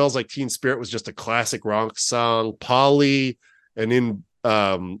songs. Smells Like Teen Spirit was just a classic rock song. Polly and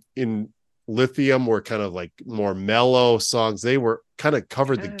in Lithium were kind of like more mellow songs. They were kind of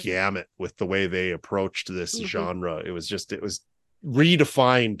covered the gamut with the way they approached this genre. It was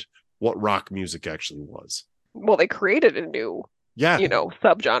redefined what rock music actually was. Well, they created a new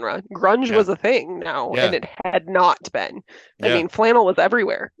subgenre. Grunge was a thing now, and it had not been. I mean, flannel was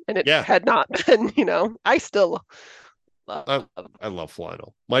everywhere, and it had not been. I still love. I love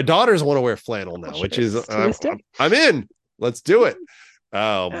flannel. My daughters want to wear flannel now, which is I'm in. Let's do it.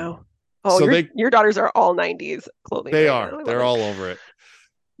 So your daughters are all 90s clothing. They are. They're all over it.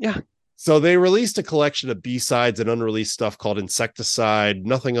 Yeah. So they released a collection of B-sides and unreleased stuff called Insecticide.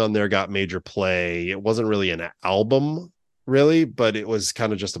 Nothing on there got major play. It wasn't really an album, really, but it was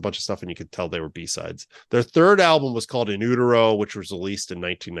kind of just a bunch of stuff, and you could tell they were B-sides. Their third album was called In Utero, which was released in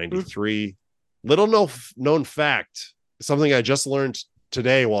 1993. Little known fact, something I just learned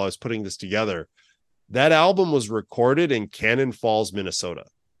today while I was putting this together. That album was recorded in Cannon Falls, Minnesota.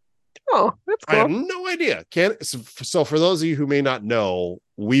 Oh, that's cool. I have no idea. So for those of you who may not know,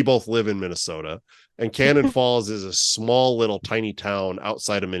 we both live in Minnesota, and Cannon Falls is a small little tiny town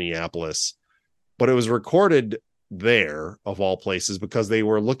outside of Minneapolis, but it was recorded there of all places because they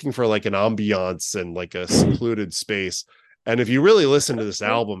were looking for like an ambiance and like a secluded space. And if you really listen to this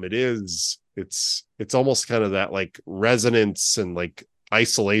album, it's almost kind of that like resonance and like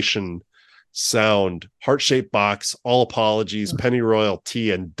isolation sound. Heart-Shaped Box, All Apologies, Pennyroyal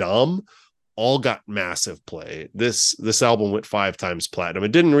Tea, and Dumb all got massive play. This album went 5 times platinum.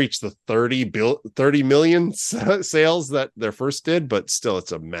 It didn't reach the 30 million sales that their first did, but still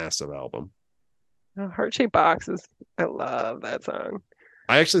it's a massive album. Heart-Shaped Box I love that song.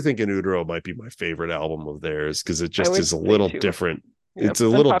 I actually think In Utero might be my favorite album of theirs because it just is a little different. Yeah, it's a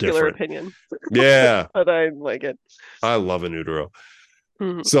little different. Opinion. Yeah. But I like it. I love In Utero.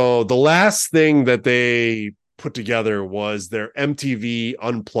 So the last thing that they put together was their MTV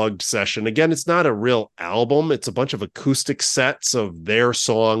Unplugged session. Again, it's not a real album. It's a bunch of acoustic sets of their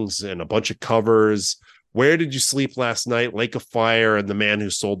songs and a bunch of covers. Where Did You Sleep Last Night, Lake of Fire, and The Man Who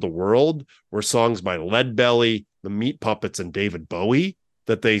Sold the World were songs by Leadbelly, the Meat Puppets, and David Bowie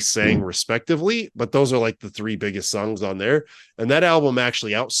that they sang respectively. But those are like the three biggest songs on there. And that album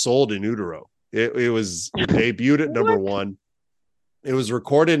actually outsold In Utero. It debuted at number one. It was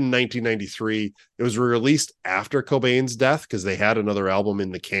recorded in 1993. It was released after Cobain's death because they had another album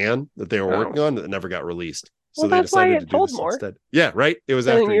in the can that they were working on that never got released. So they decided to do this instead. Yeah, right. It was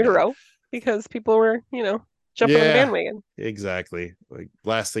after In Utero because people were, jumping on the bandwagon. Exactly. Like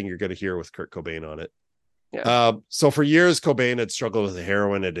last thing you're going to hear with Kurt Cobain on it. Yeah. So for years, Cobain had struggled with a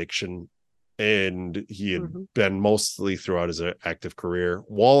heroin addiction, and he had been mostly throughout his active career.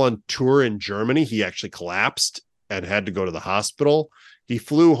 While on tour in Germany, he actually collapsed and had to go to the hospital. He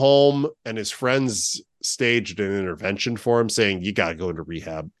flew home, and his friends staged an intervention for him, saying, "You got to go into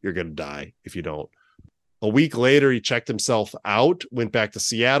rehab. You're going to die if you don't." A week later, he checked himself out, went back to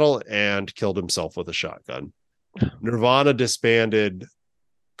Seattle, and killed himself with a shotgun. Nirvana disbanded.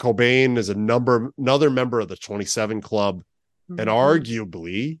 Cobain is another member of the 27 Club, and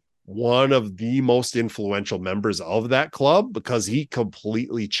arguably one of the most influential members of that club because he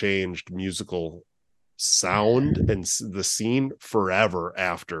completely changed musical sound and the scene forever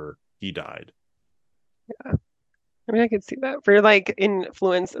after he died. Yeah. I mean, I could see that for like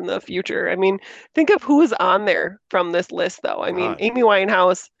influence in the future. I mean, think of who's on there from this list, though. I mean, Amy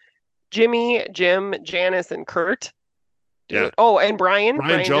Winehouse, Jimmy, Jim, Janice, and Kurt. Yeah. Oh, and Brian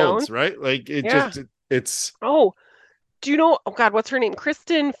Jones, right? Like it's. Oh, do you know? Oh God, what's her name?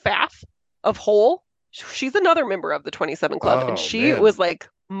 Kristen Pfaff of Hole. She's another member of the 27 Club, and she was like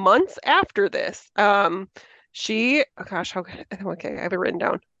months after this. Oh gosh, okay, I have it written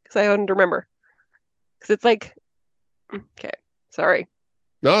down because I don't remember. Because it's like, okay, sorry.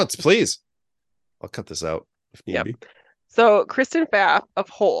 No, please. I'll cut this out if need be. So Kristen Pfaff of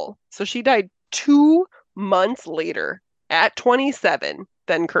Hole. So she died 2 months later at 27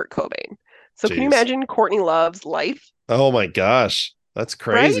 than Kurt Cobain. So Can you imagine Courtney Love's life? Oh my gosh, that's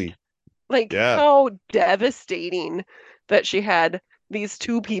crazy. Right? Like how devastating that she had these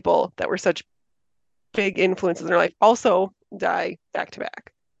two people that were such big influences in her life also die back to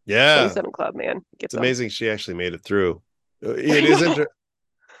back. Yeah. 27 Club, man. It's amazing she actually made it through. It's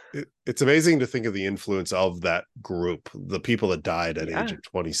amazing to think of the influence of that group, the people that died at age of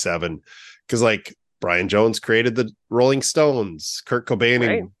 27. Because like Brian Jones created the Rolling Stones, Kurt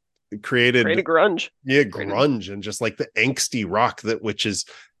Cobain created grunge. Yeah, grunge and just like the angsty rock which is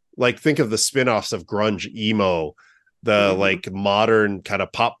like, think of the spin-offs of grunge, emo, the like modern kind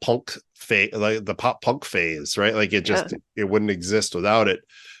of pop punk phase, like the pop punk phase, right? Like it wouldn't exist without it.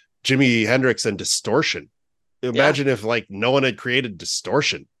 Jimi Hendrix and Distortion. Imagine if like no one had created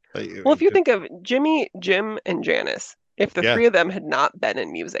Distortion. Well, if you think of Jimmy, Jim, and Janice, if the three of them had not been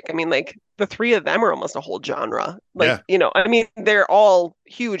in music, I mean, like the three of them are almost a whole genre. Like, I mean, they're all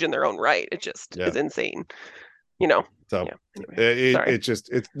huge in their own right. It just is insane, So anyway,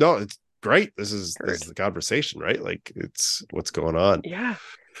 it's great. This is the conversation, right? Like it's what's going on. Yeah.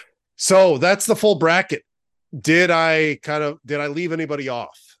 So that's the full bracket. Did I leave anybody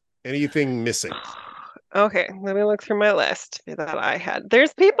off? Anything missing? Okay, let me look through my list that I had.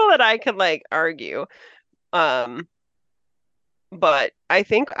 There's people that I could like argue. But I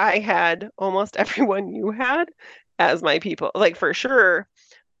think I had almost everyone you had as my people, like for sure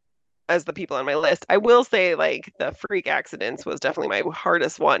as the people on my list. I will say like the freak accidents was definitely my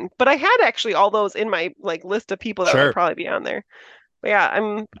hardest one, but I had actually all those in my like list of people that would probably be on there. But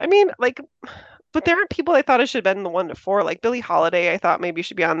yeah, but there aren't people I thought I should have been in the 1 to 4, like Billie Holiday. I thought maybe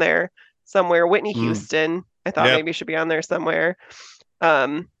should be on there somewhere. Whitney Houston, I thought maybe should be on there somewhere.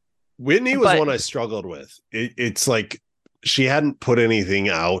 Whitney was one I struggled with. It's like she hadn't put anything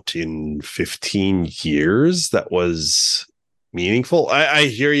out in 15 years that was meaningful. I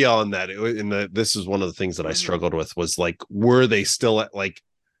hear you on that. This is one of the things that I struggled with was like, were they still at like,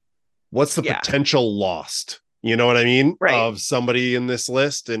 what's the potential lost? You know what I mean? Right. Of somebody in this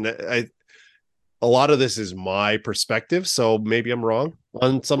list. And a lot of this is my perspective, so maybe I'm wrong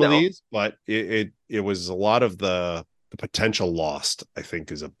on some of these, but it was a lot of the potential lost, I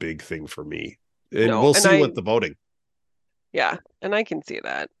think, is a big thing for me. And we'll see with the voting. Yeah, and I can see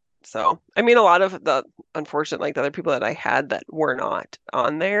that. So, I mean, a lot of the unfortunate, like the other people that I had that were not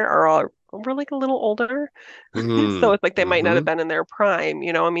on there were like a little older. So it's like they might not have been in their prime,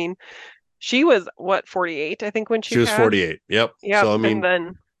 I mean, she was 48, I think, when she was 48. Yep. So I mean, and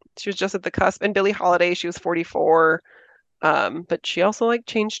then she was just at the cusp. And Billie Holiday, she was 44. But she also like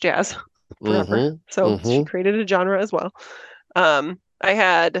changed jazz. forever. Mm-hmm. So she Mm-hmm. created a genre as well. I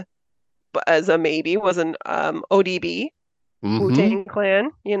had as a maybe was an ODB, Mm-hmm. Wu-Tang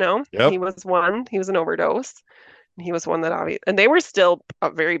Clan, he Yep. was one. He was an overdose. He was one that obviously, and they were still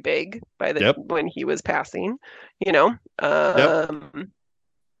very big by the Yep. when he was passing, you know. Yep. Um,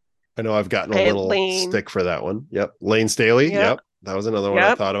 I know I've gotten a I had little Lane, stick for that one. Yep. Lane Staley. yep, Yep. That was another one I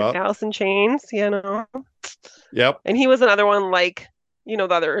yep, thought about. Alice in Chains, Yep. and he was another one like the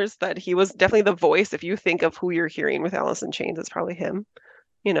others that he was definitely the voice. If you think of who you're hearing with Alice in Chains, it's probably him,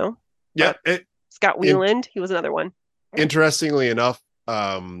 you know. Yep. But Scott In, Weiland, he was another one. Interestingly enough,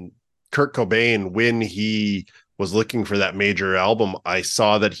 Kurt Cobain, when he was looking for that major album, I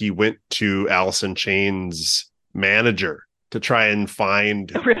saw that he went to Alice in Chains manager to try and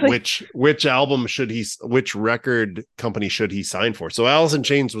find Really? which album which record company should he sign for. So Alice in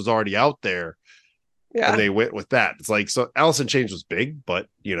Chains was already out there and Yeah. they went with that. It's like, so Alice in Chains was big, but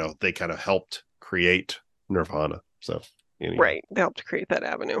they kind of helped create Nirvana. So anyway. Right. They helped create that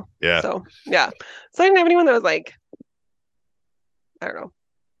avenue. Yeah. So yeah. So I didn't have anyone that was like, I don't know.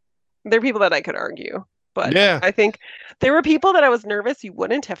 There are people that I could argue, but Yeah. I think there were people that I was nervous you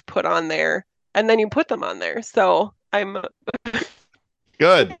wouldn't have put on there, and then you put them on there. So I'm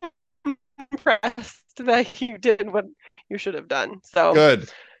Good. impressed that you did what you should have done. So, Good.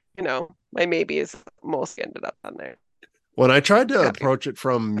 my maybes mostly ended up on there. When I tried to Happy approach it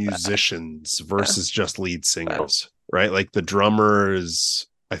from with that. musicians versus just lead But singers, right? Like the drummers,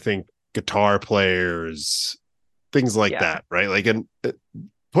 I think guitar players, things like yeah. that, right? Like, and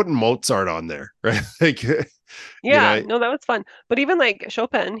putting Mozart on there, right? Like, Yeah, no, that was fun. But even like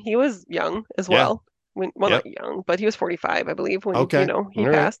Chopin, he was young as yeah, well. Well, yep, not young, but he was 45, I believe, when, okay, he all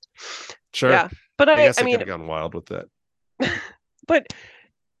right, passed. sure. Yeah. But I guess I I could mean, have gone wild with that. but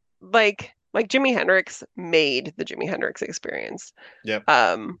like Jimi Hendrix made the Jimi Hendrix experience. Yep,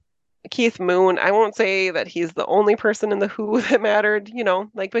 Um, Keith Moon, I won't say that he's the only person in the Who that mattered,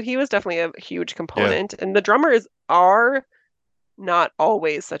 but he was definitely a huge yeah, component. And the drummers are not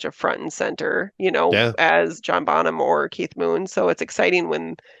always such a front and center, yeah, as John Bonham or Keith Moon. So it's exciting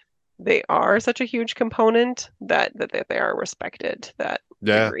when they are such a huge component that they are respected to that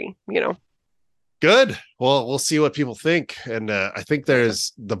yeah. degree. Good. Well, we'll see what people think, and I think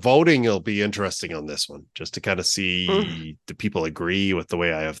there's the voting will be interesting on this one, just to kind of Mm. see, do people agree with the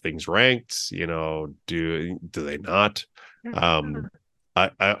way I have things ranked? Do they not? Um,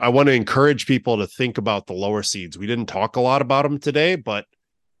 I want to encourage people to think about the lower seeds. We didn't talk a lot about them today, but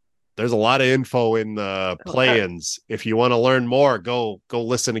there's a lot of info in the play-ins. If you want to learn more, go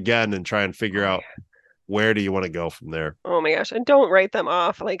listen again and try and figure out where do you want to go from there. Oh my gosh. And don't write them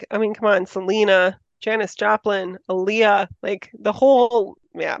off. Like, I mean, come on, Selena, Janis Joplin, Aaliyah, like the whole,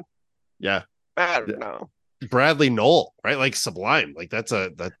 yeah, Yeah. I don't know. Bradley Knoll, right? Like Sublime. Like they were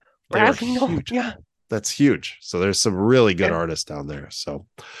Bradley, no, huge. yeah. That's huge. So there's some really good Yeah. artists down there. So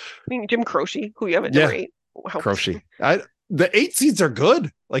I mean, Jim Croce, who you haven't yeah, number 8. Wow. Croce. The 8 seeds are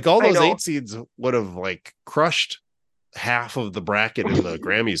good. Like all I those know. 8 seeds would have like crushed half of the bracket in the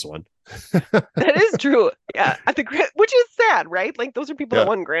Grammys one. That is true. Yeah. Which is sad, right? Like those are people that Yeah.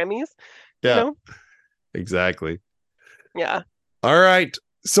 won Grammys, Yeah. Exactly. Yeah. All right.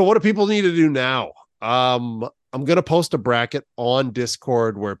 So what do people need to do now? I'm going to post a bracket on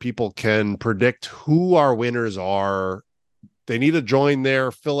Discord where people can predict who our winners are. They need to join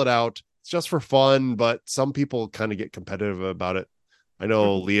there, fill it out. It's just for fun, but some people kind of get competitive about it. I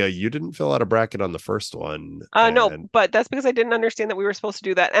know, Leah, you didn't fill out a bracket on the first one. No, but that's because I didn't understand that we were supposed to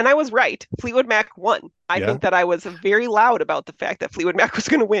do that. And I was right. Fleetwood Mac won. I think that I was very loud about the fact that Fleetwood Mac was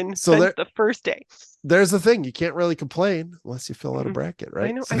going to win since the first day. There's the thing. You can't really complain unless you fill out a bracket, right?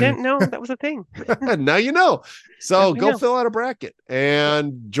 I know. I didn't know that was a thing. Now you know. So go know. fill out a bracket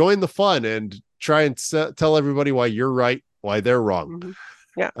and join the fun and try and tell everybody why you're right, why they're wrong.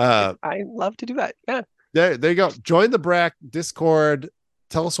 Yeah. I love to do that. Yeah. There you go. Join the Discord.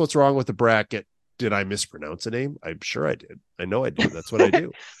 Tell us what's wrong with the bracket. Did I mispronounce a name? I'm sure I did. I know I do. That's what I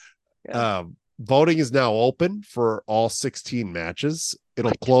do. Voting is now open for all 16 matches.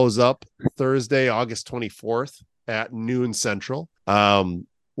 It'll close up Thursday, August 24th at noon Central.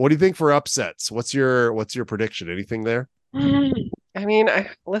 What do you think for upsets? What's your prediction? Anything there? I mean,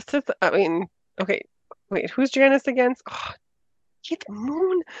 okay. Wait, who's Janis against? Oh, Keith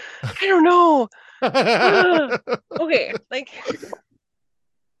Moon? I don't know. Okay, like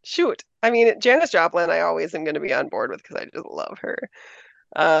shoot. I mean, Janis Joplin, I always am going to be on board with because I just love her.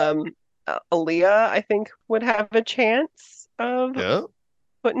 Aaliyah, I think, would have a chance of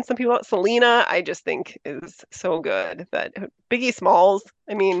putting some people out. Selena, I just think is so good that Biggie Smalls.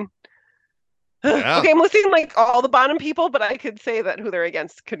 I mean, Yeah. Okay, I'm listing like all the bottom people, but I could say that who they're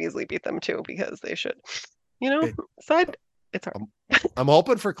against could easily beat them too because they should. You know, It, side it's hard. I'm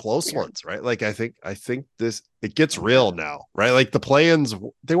hoping for close Weird. ones, right? Like I think this it gets Oh, yeah. real now, right? Like the play-ins,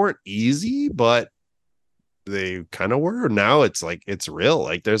 they weren't easy, but they kind of were. Now it's like it's real.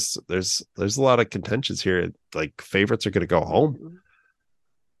 Like there's a lot of contentions here. Like favorites are going to go home. Mhm.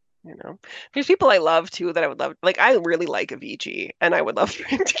 You know, there's people I love too that I would love. Like I really like Avicii, and I would love for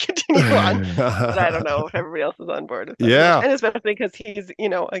him to continue on. But I don't know if everybody else is on board with that so much, Yeah. and especially because he's,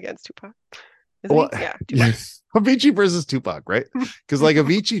 against Tupac, isn't Well, he? Yeah, yeah. Tupac. Avicii versus Tupac, right? Because like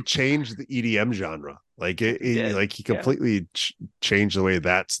Avicii changed the EDM genre. Like He did. like he Yeah. completely changed the way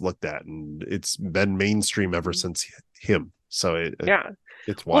that's looked at, and it's been mainstream ever since him. So Yeah.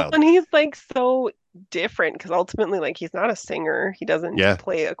 it's Well, wild. and he's like so different because ultimately, like, he's not a singer. He doesn't Yeah,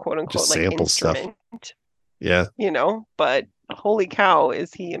 play a quote unquote just like sample stuff. instrument, Yeah, but holy cow,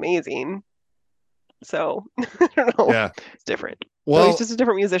 is he amazing. So I don't know. yeah. It's different. So he's Well, just a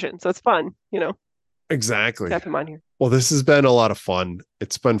different musician. So it's fun, to exactly. have him on here. Well, this has been a lot of fun.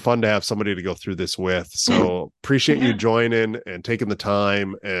 It's been fun to have somebody to go through this with. So appreciate you Yeah. joining and taking the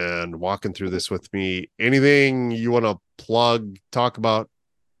time and walking through this with me. Anything you want to plug, talk about,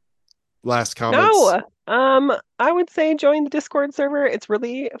 last comments? No, I would say join the Discord server. It's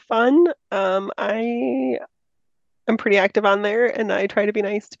really fun. I am pretty active on there and I try to be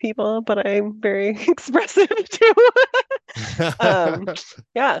nice to people, but I'm very expressive too. Um,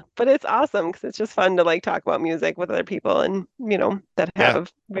 yeah, but it's awesome because it's just fun to like talk about music with other people and that Yeah,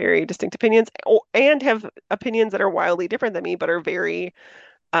 have very distinct opinions and have opinions that are wildly different than me, but are very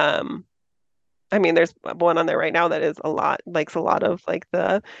um I mean, there's one on there right now that is likes a lot of like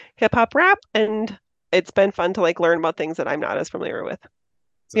the hip hop rap, and it's been fun to like learn about things that I'm not as familiar with,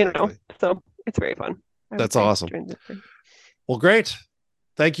 exactly. so it's very fun, I would That's say. awesome. Well, great.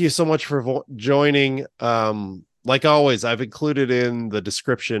 Thank you so much for joining. Like always, I've included in the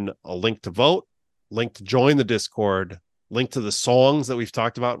description a link to vote, link to join the Discord, link to the songs that we've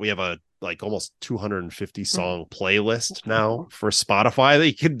talked about. We have a like almost 250 song playlist now for Spotify that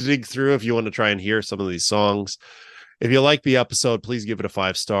you can dig through if you want to try and hear some of these songs. If you like the episode, please give it a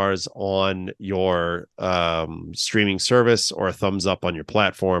 5 stars on your streaming service or a thumbs up on your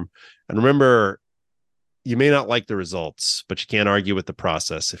platform. And remember, you may not like the results, but you can't argue with the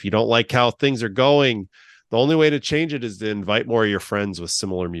process. If you don't like how things are going, the only way to change it is to invite more of your friends with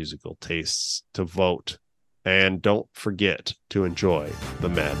similar musical tastes to vote. And don't forget to enjoy the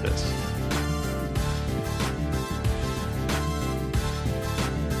madness.